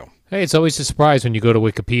going to do? Hey, it's always a surprise when you go to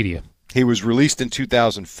Wikipedia. He was released in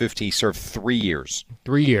 2015. He served 3 years.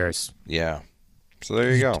 3 years. Yeah. So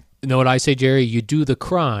there you go. You know what I say, Jerry? You do the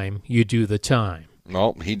crime, you do the time.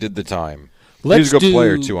 Well, he did the time. Let's He's a good do-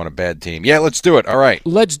 player, too, on a bad team. Yeah, let's do it. All right.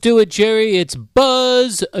 Let's do it, Jerry. It's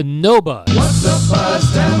Buzz, no Buzz. What's the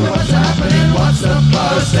buzz? Tell me what's happening. What's the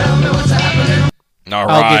buzz? Tell me what's happening. All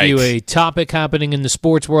I'll right. give you a topic happening in the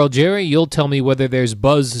sports world, Jerry. You'll tell me whether there's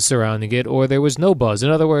buzz surrounding it or there was no buzz.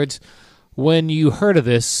 In other words, when you heard of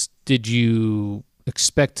this, did you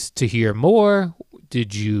expect to hear more?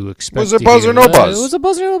 Did you expect Was there to buzz hear or no less? buzz? Was it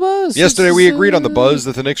buzz or no buzz? Yesterday we It's, agreed on the buzz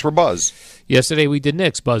that the Knicks were buzz. Yesterday we did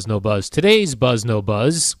Knicks buzz no buzz. Today's buzz no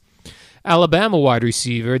buzz. Alabama wide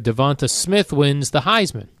receiver Devonta Smith wins the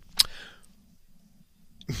Heisman.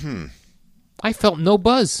 I felt no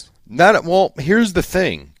buzz. Well, here's the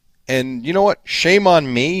thing. And you know what? Shame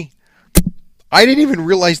on me. I didn't even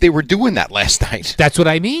realize they were doing that last night. That's what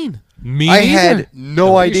I mean. Me I neither. had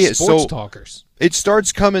no We're idea. Sports So talkers. it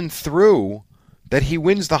starts coming through that he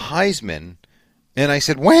wins the Heisman. And I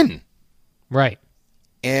said, when? Right.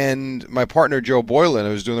 And my partner, Joe Boylan,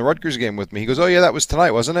 who was doing the Rutgers game with me, he goes, oh, yeah, that was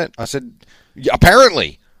tonight, wasn't it? I said, yeah,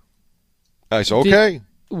 apparently. I said, okay.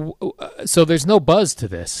 So there's no buzz to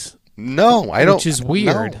this. No, I don't. Which is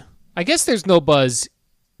weird. No. I guess there's no buzz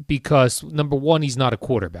because, number one, he's not a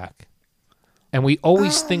quarterback. And we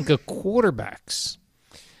always think of quarterbacks.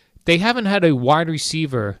 They haven't had a wide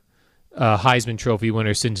receiver Heisman Trophy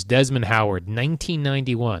winner since Desmond Howard,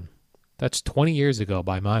 1991. That's 20 years ago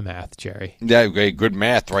by my math, Jerry. Yeah, okay, good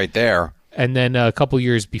math right there. And then a couple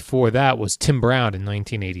years before that was Tim Brown in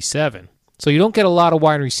 1987. So you don't get a lot of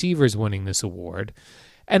wide receivers winning this award.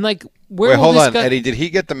 And, like, where Wait, will hold this on, guy... Eddie. Did he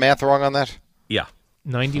get the math wrong on that? Yeah.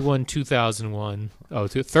 91, 2001. Oh,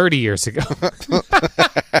 30 years ago.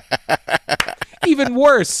 Even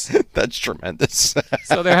worse. That's tremendous.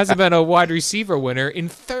 So there hasn't been a wide receiver winner in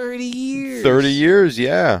 30 years. 30 years,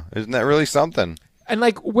 yeah. Isn't that really something? And,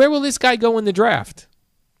 like, where will this guy go in the draft?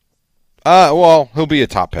 Well, he'll be a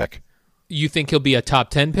top pick. You think he'll be a top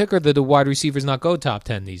 10 pick, or do the wide receivers not go top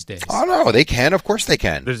 10 these days? Oh, no, they can. Of course they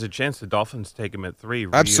can. There's a chance the Dolphins take him at 3.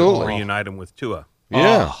 Absolutely. Reunite him with Tua.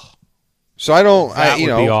 Yeah. Oh, So I don't, that you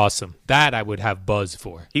would know. be awesome. That I would have buzz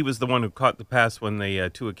for. He was the one who caught the pass when they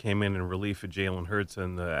Tua came in relief of Jalen Hurts,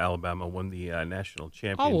 and Alabama won the national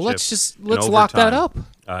championship. Oh, well, let's in lock that overtime,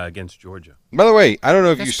 up. against Georgia. By the way, I don't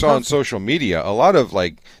know if you That's saw on perfect. social media, a lot of,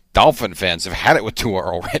 like, Dolphin fans have had it with Tua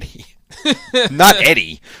already. Not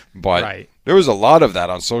Eddie, but Right. there was a lot of that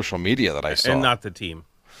on social media that I saw. And not the team.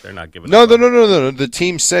 They're not giving No. up. The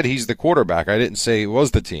team said he's the quarterback. I didn't say it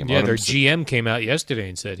was the team. Yeah, I their don't- GM came out yesterday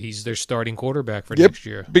and said he's their starting quarterback for Yep, next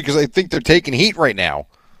year. because I think they're taking heat right now.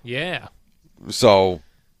 Yeah. So,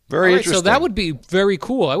 very All right, interesting. so that would be very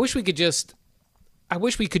cool. I wish we could just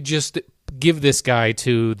give this guy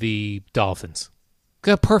to the Dolphins.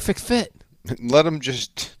 A perfect fit. Let him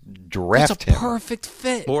just draft It's a him. perfect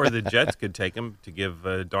fit. Or the Jets could take him to give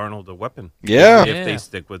Darnold a weapon. Yeah. If Yeah. they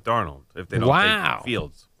stick with Darnold. If they don't Wow. take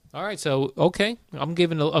Fields. All right, so okay, I'm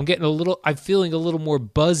feeling a little more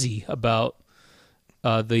buzzy about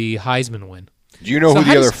the Heisman win. Do you know So who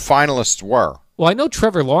how the does- other finalists were? Well, I know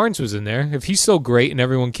Trevor Lawrence was in there. If he's so great and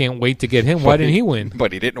everyone can't wait to get him, why didn't he win?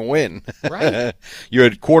 But he didn't win. Right. You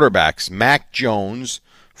had quarterbacks, Mac Jones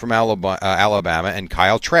from Alabama and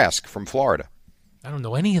Kyle Trask from Florida. I don't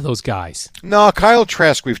know any of those guys. No, Kyle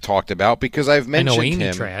Trask we've talked about because I've I know mentioned Amy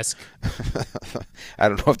him. Trask. I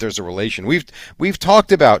don't know if there's a relation. We've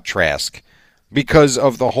talked about Trask because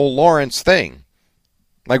of the whole Lawrence thing.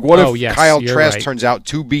 Like, what Oh, if yes, Kyle you're Trask right. turns out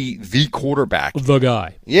to be the quarterback? The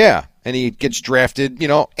guy. Yeah, and he gets drafted,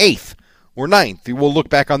 8th or 9th. We'll look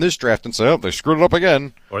back on this draft and say, oh, they screwed it up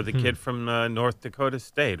again. Or the kid from North Dakota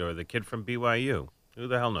State. Or the kid from BYU. Who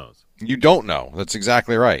the hell knows? You don't know. That's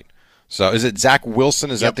exactly right. So is it Zach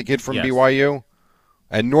Wilson? Is Yep. that the kid from Yes. BYU?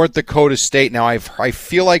 And North Dakota State. Now, I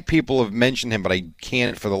feel like people have mentioned him, but I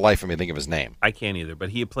can't for the life of me think of his name. I can't either. But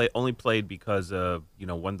he only played because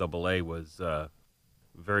 1AA was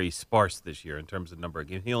very sparse this year in terms of number of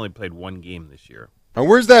games. He only played one game this year. And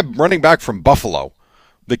where's that running back from Buffalo?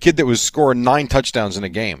 The kid that was scoring 9 touchdowns in a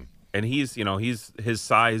game. And he's his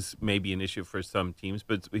size may be an issue for some teams,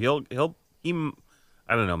 but he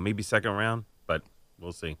I don't know, maybe second round, but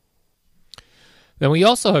we'll see. Then we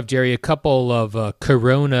also have, Jerry, a couple of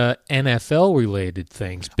Corona NFL-related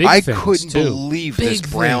things. Big I things, couldn't too. believe Big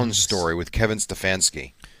this Browns things. story with Kevin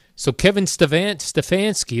Stefanski. So Kevin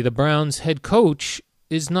Stefanski, the Browns head coach,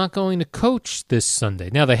 is not going to coach this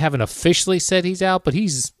Sunday. Now, they haven't officially said he's out, but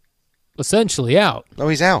he's essentially out. No,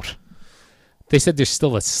 he's out. They said there's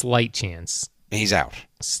still a slight chance. He's out.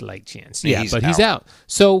 Slight chance. Yeah, Yeah, he's but he's out. out.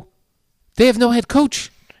 So they have no head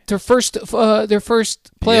coach. Their first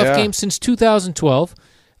playoff Yeah. game since 2012,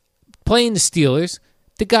 playing the Steelers.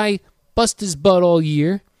 The guy bust his butt all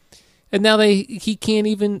year, and now he can't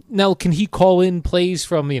even. Now can he call in plays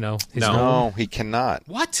from his home? No, he cannot.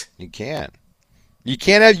 What? You can't. You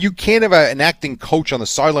can't have an acting coach on the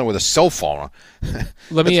sideline with a cell phone.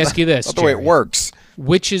 Let me ask you this: That's not the way it Jerry. works.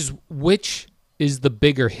 Which is the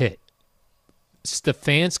bigger hit?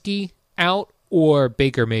 Stefanski out or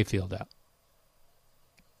Baker Mayfield out?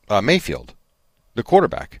 Mayfield, the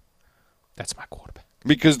quarterback, That's my quarterback.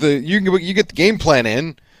 because you get the game plan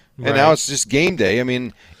in, and now Right. it's just game day. I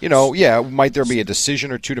mean, might there be a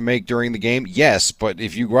decision or two to make during the game? Yes, but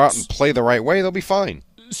if you go out and play the right way, they'll be fine.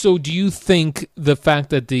 So do you think the fact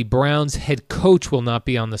that the Browns head coach will not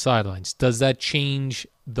be on the sidelines, does that change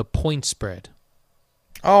the point spread?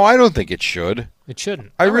 Oh, I don't think it should. It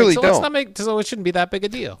shouldn't. I All right, really so let's don't. not make. So it shouldn't be that big a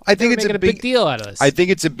deal. I think They're it's a making big deal out of this. I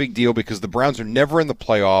think it's a big deal because the Browns are never in the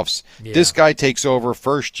playoffs. Yeah. This guy takes over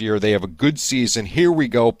first year. They have a good season. Here we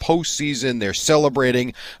go, postseason. They're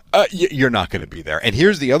celebrating. You're not going to be there. And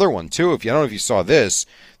here's the other one too. I don't know if you saw this,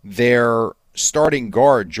 their starting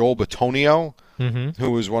guard Joel Bitonio,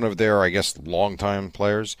 who was one of their, I guess, longtime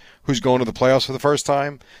players, who's going to the playoffs for the first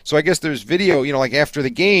time. So I guess there's video. Like after the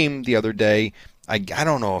game the other day. I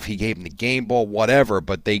don't know if he gave him the game ball, whatever,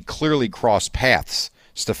 but they clearly crossed paths,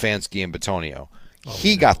 Stefanski and Bitonio.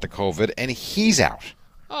 He got the COVID, and he's out.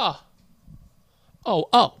 Oh.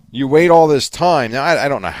 You wait all this time. Now, I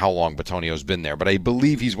don't know how long Bitonio's been there, but I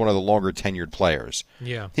believe he's one of the longer tenured players.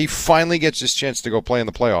 Yeah. He finally gets his chance to go play in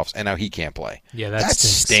the playoffs, and now he can't play. Yeah, that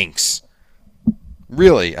stinks.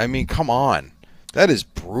 Really? I mean, come on. That is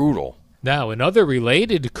brutal. Now, in other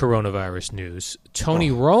related coronavirus news, Tony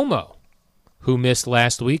Romo, who missed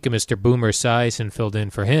last week, and Mr. Boomer Esiason filled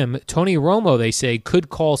in for him. Tony Romo, they say, could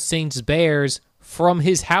call Saints-Bears from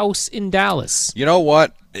his house in Dallas. You know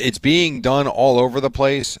what? It's being done all over the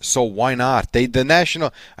place, so why not? Not the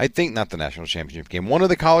national championship game. One of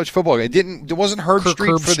the college football games. It wasn't Herb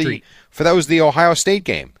Street Herb for Street. that was the Ohio State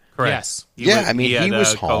game. Correct. Yes. He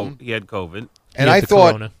was home. He had COVID. And He had I the thought,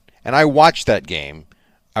 corona. and I watched that game.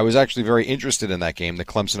 I was actually very interested in that game, the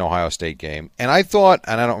Clemson-Ohio State game. And I thought,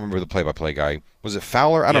 and I don't remember the play-by-play guy, was it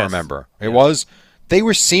Fowler? I don't Yes. remember. It was. They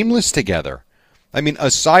were seamless together. I mean,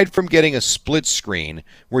 aside from getting a split screen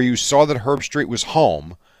where you saw that Herb Street was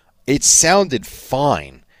home, it sounded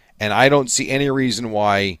fine. And I don't see any reason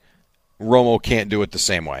why Romo can't do it the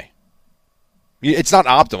same way. It's not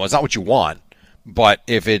optimal. It's not what you want. But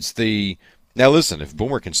if it's the... Now listen, if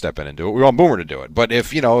Boomer can step in and do it, we want Boomer to do it. But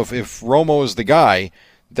if Romo is the guy,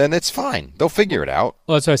 then it's fine. They'll figure it out.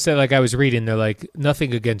 Well, that's what I said. Like I was reading, they're like,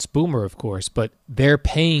 nothing against Boomer, of course, but they're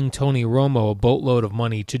paying Tony Romo a boatload of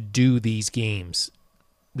money to do these games.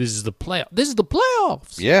 This is the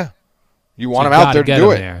playoffs. Yeah. You So want him you out gotta there to get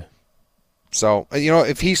do him it. there. So,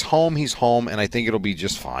 if he's home, and I think it'll be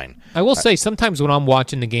just fine. I will say, sometimes when I'm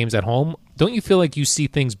watching the games at home, don't you feel like you see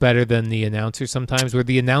things better than the announcer sometimes, where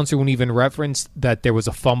the announcer won't even reference that there was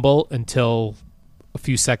a fumble until a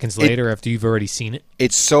few seconds later after you've already seen it?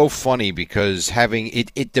 It's so funny because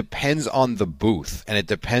it depends on the booth, and it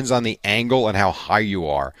depends on the angle and how high you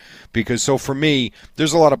are. Because so for me,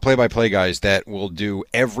 there's a lot of play-by-play guys that will do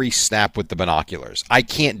every snap with the binoculars. I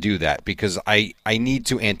can't do that because I need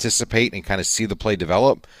to anticipate and kind of see the play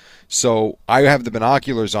develop. So I have the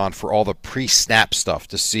binoculars on for all the pre-snap stuff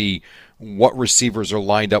to see what receivers are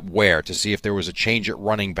lined up where, to see if there was a change at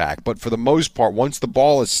running back. But for the most part, once the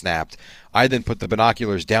ball is snapped, I then put the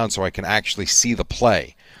binoculars down so I can actually see the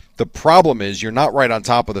play. The problem is you're not right on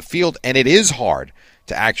top of the field, and it is hard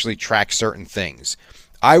to actually track certain things.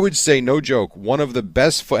 I would say, no joke, one of the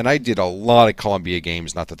best, and I did a lot of Columbia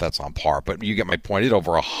games, not that that's on par, but you get my point. I did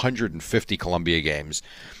over 150 Columbia games.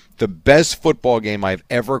 The best football game I've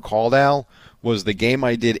ever called, Al, was the game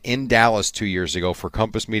I did in Dallas 2 years ago for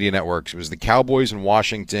Compass Media Networks. It was the Cowboys in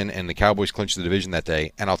Washington, and the Cowboys clinched the division that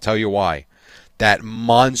day, and I'll tell you why. That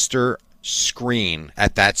monster screen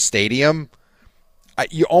at that stadium,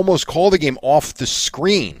 you almost call the game off the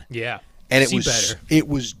screen. Yeah. And better. it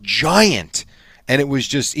was giant. And it was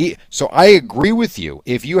just so I agree with you.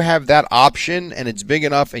 If you have that option and it's big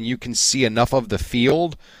enough and you can see enough of the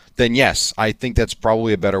field, then yes, I think that's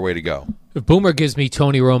probably a better way to go. If Boomer gives me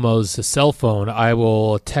Tony Romo's cell phone, I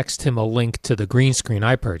will text him a link to the green screen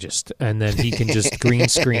I purchased, and then he can just green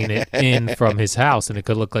screen it in from his house, and it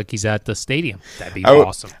could look like he's at the stadium. That'd be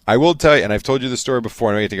awesome. I will tell you, and I've told you the story before,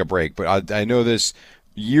 and I need to take a break, but I know this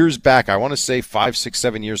years back, I want to say 5, 6,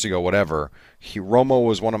 7 years ago, whatever, Romo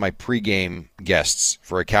was one of my pregame guests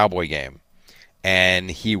for a Cowboy game, and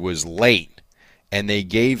he was late. And they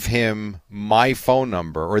gave him my phone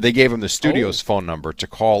number, or they gave him the studio's phone number to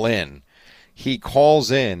call in. He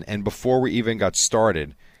calls in, and before we even got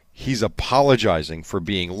started, he's apologizing for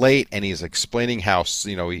being late, and he's explaining how,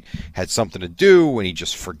 he had something to do, and he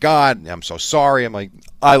just forgot. I'm so sorry. I'm like,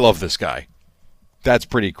 I love this guy. That's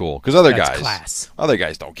pretty cool. Because other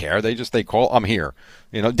guys don't care. They call, I'm here.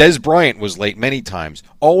 Des Bryant was late many times.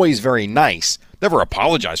 Always very nice. Never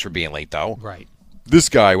apologized for being late, though. Right. This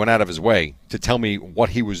guy went out of his way to tell me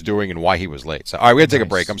what he was doing and why he was late. So, all right, we got to take a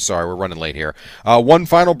break. I'm sorry. We're running late here. One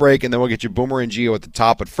final break, and then we'll get you Boomer and Gio at the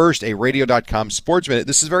top. But first, a Radio.com Sports Minute.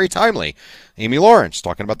 This is very timely. Amy Lawrence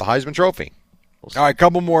talking about the Heisman Trophy. All right, a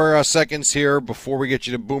couple more seconds here before we get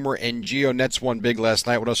you to Boomer and Gio. Nets won big last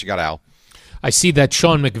night. What else you got, Al? I see that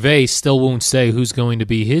Sean McVay still won't say who's going to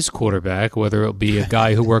be his quarterback, whether it'll be a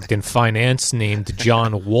guy who worked in finance named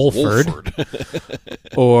John Wolford,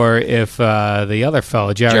 or if the other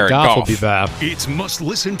fellow, Jared Goff, will be back. It's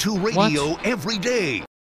must-listen to radio every day.